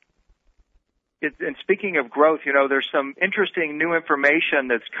 And speaking of growth, there's some interesting new information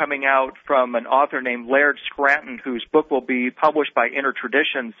that's coming out from an author named Laird Scranton, whose book will be published by Inner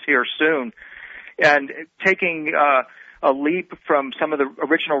Traditions here soon. And taking a leap from some of the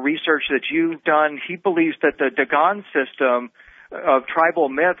original research that you've done, he believes that the Dogon system of tribal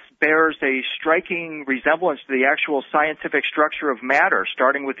myths bears a striking resemblance to the actual scientific structure of matter,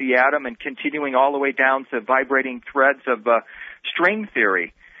 starting with the atom and continuing all the way down to vibrating threads of string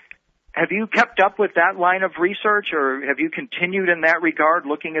theory. Have you kept up with that line of research, or have you continued in that regard,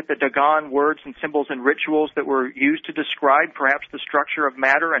 looking at the Dogon words and symbols and rituals that were used to describe perhaps the structure of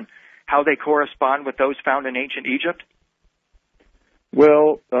matter and how they correspond with those found in ancient Egypt?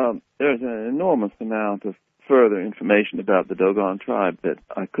 Well, there's an enormous amount of further information about the Dogon tribe that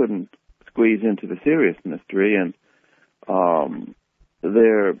I couldn't squeeze into the Sirius Mystery, and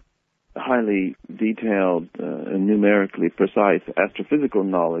their highly detailed and numerically precise astrophysical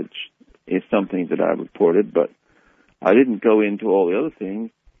knowledge is something that I reported, but I didn't go into all the other things.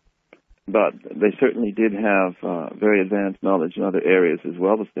 But they certainly did have very advanced knowledge in other areas as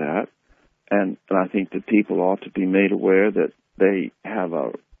well as that, and I think that people ought to be made aware that they have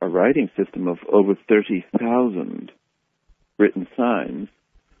a writing system of over 30,000 written signs.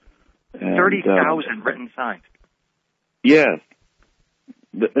 30,000 written signs? Yes.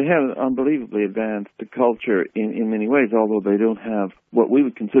 They have unbelievably advanced culture in many ways, although they don't have what we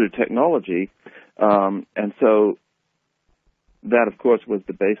would consider technology. And so that, of course, was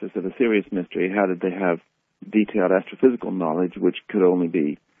the basis of the Sirius Mystery. How did they have detailed astrophysical knowledge, which could only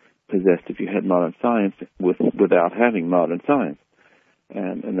be possessed if you had modern science without having modern science?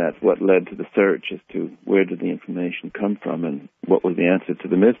 And that's what led to the search as to where did the information come from and what was the answer to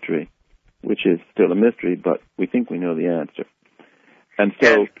the mystery, which is still a mystery, but we think we know the answer. And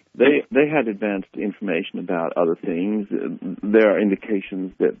so they had advanced information about other things. There are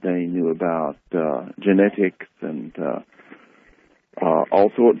indications that they knew about genetics and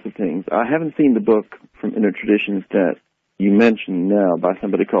all sorts of things. I haven't seen the book from Inner Traditions that you mentioned now by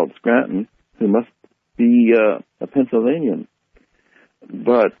somebody called Scranton, who must be a Pennsylvanian.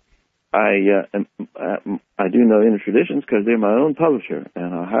 But I do know Inner Traditions because they're my own publisher,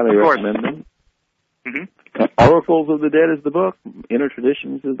 and I highly recommend them. Mm-hmm. Oracles of the Dead is the book. Inner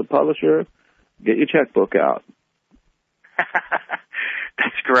Traditions is the publisher. Get your checkbook out.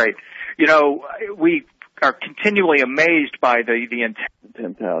 That's great. We are continually amazed by the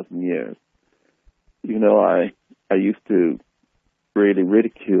 10,000 years. I used to really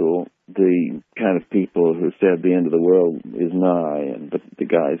ridicule the kind of people who said the end of the world is nigh, and the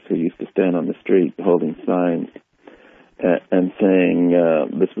guys who used to stand on the street holding signs and saying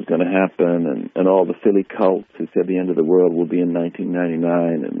this was going to happen, and all the silly cults who said the end of the world will be in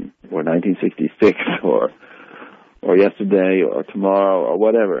 1999 or 1966 or yesterday or tomorrow or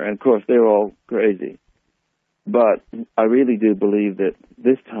whatever. And of course, they're all crazy. But I really do believe that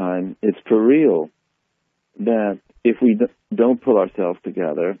this time it's for real, that if we don't pull ourselves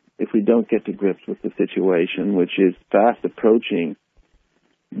together, if we don't get to grips with the situation, which is fast approaching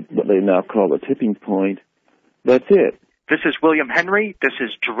what they now call a tipping point, that's it. This is William Henry. This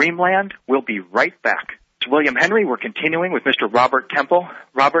is Dreamland. We'll be right back. It's William Henry. We're continuing with Mr. Robert Temple.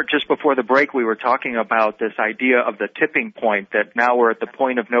 Robert, just before the break, we were talking about this idea of the tipping point, that now we're at the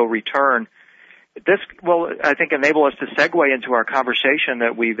point of no return. This will, I think, enable us to segue into our conversation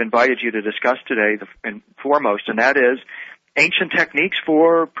that we've invited you to discuss today, and foremost, and that is ancient techniques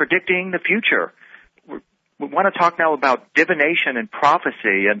for predicting the future. We want to talk now about divination and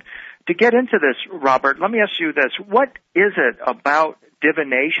prophecy. And to get into this, Robert, let me ask you this. What is it about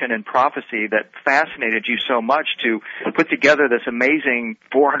divination and prophecy that fascinated you so much to put together this amazing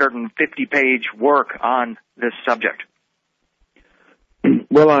 450-page work on this subject?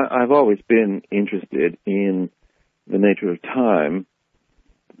 Well, I've always been interested in the nature of time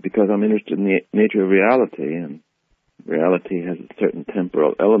because I'm interested in the nature of reality, and reality has a certain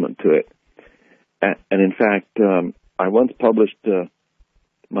temporal element to it. And in fact, I once published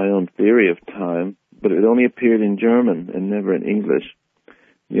my own theory of time, but it only appeared in German and never in English.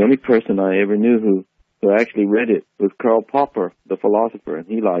 The only person I ever knew who actually read it was Karl Popper, the philosopher, and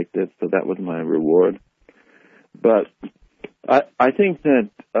he liked it, so that was my reward. But I think that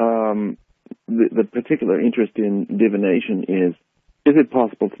the particular interest in divination is it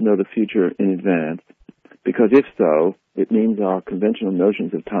possible to know the future in advance? Because if so, it means our conventional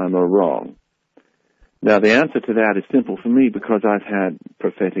notions of time are wrong. Now, the answer to that is simple for me because I've had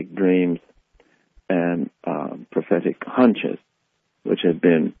prophetic dreams and prophetic hunches, which have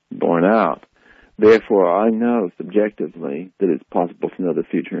been borne out. Therefore, I know subjectively that it's possible to know the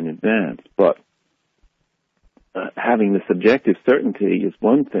future in advance. But having the subjective certainty is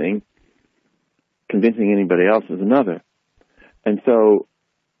one thing, convincing anybody else is another. And so,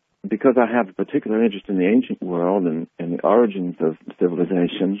 because I have a particular interest in the ancient world and the origins of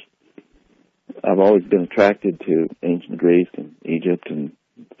civilization, I've always been attracted to ancient Greece and Egypt and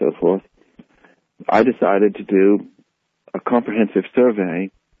so forth. I decided to do a comprehensive survey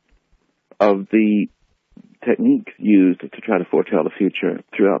of the techniques used to try to foretell the future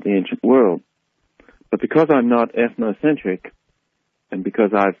throughout the ancient world. But because I'm not ethnocentric, and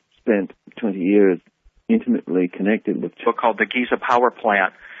because I've spent 20 years intimately connected with a book called The Giza Power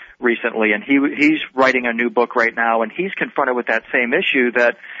Plant recently, and he's writing a new book right now, and he's confronted with that same issue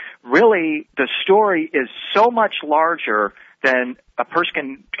that really the story is so much larger than a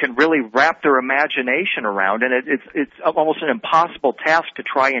person can really wrap their imagination around, and it's almost an impossible task to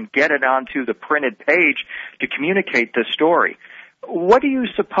try and get it onto the printed page to communicate the story. What do you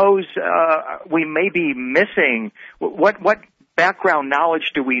suppose we may be missing? What background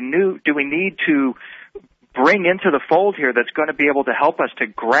knowledge do we need to bring into the fold here that's going to be able to help us to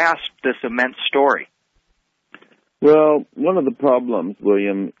grasp this immense story? Well, one of the problems,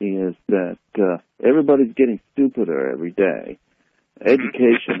 William, is that everybody's getting stupider every day.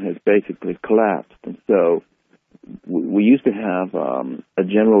 Education has basically collapsed, and so we used to have a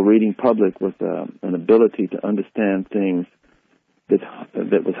general reading public with an ability to understand things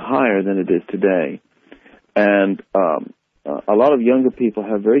that was higher than it is today. And a lot of younger people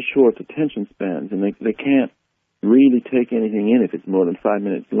have very short attention spans, and they can't really take anything in if it's more than 5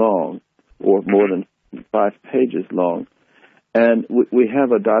 minutes long or more than 5 pages long. And we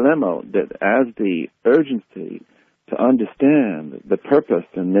have a dilemma that as the urgency to understand the purpose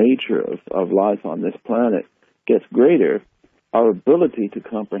and nature of life on this planet gets greater, our ability to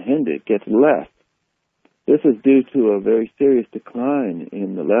comprehend it gets less. This is due to a very serious decline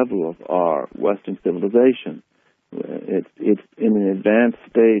in the level of our Western civilization. It's in an advanced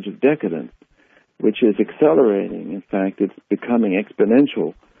stage of decadence, which is accelerating. In fact, it's becoming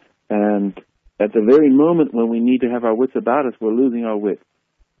exponential. And at the very moment when we need to have our wits about us, we're losing our wits.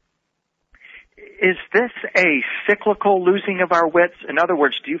 Is this a cyclical losing of our wits? In other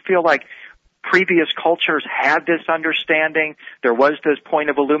words, do you feel like previous cultures had this understanding, there was this point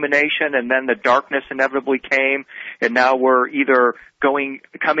of illumination, and then the darkness inevitably came, and now we're either coming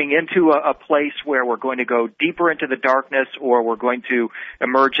into a place where we're going to go deeper into the darkness, or we're going to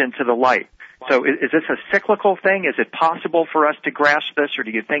emerge into the light? So is this a cyclical thing? Is it possible for us to grasp this, or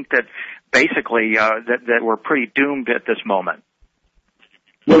do you think that basically that we're pretty doomed at this moment?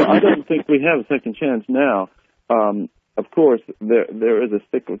 Well, I don't think we have a second chance now. Of course, there is a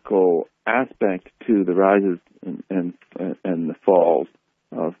cyclical aspect to the rises and the falls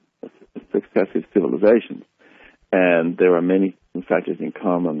of successive civilizations, and there are many factors in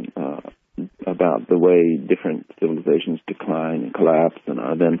common about the way different civilizations decline and collapse and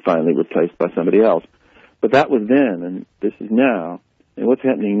are then finally replaced by somebody else. But that was then, and this is now, and what's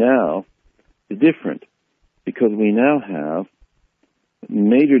happening now is different because we now have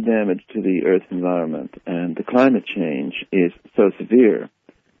major damage to the Earth's environment, and the climate change is so severe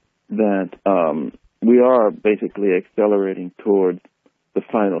that we are basically accelerating towards the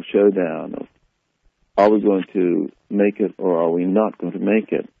final showdown of are we going to make it or are we not going to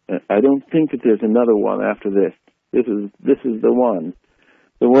make it? I don't think that there's another one after this. This is the one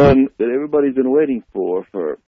that everybody's been waiting for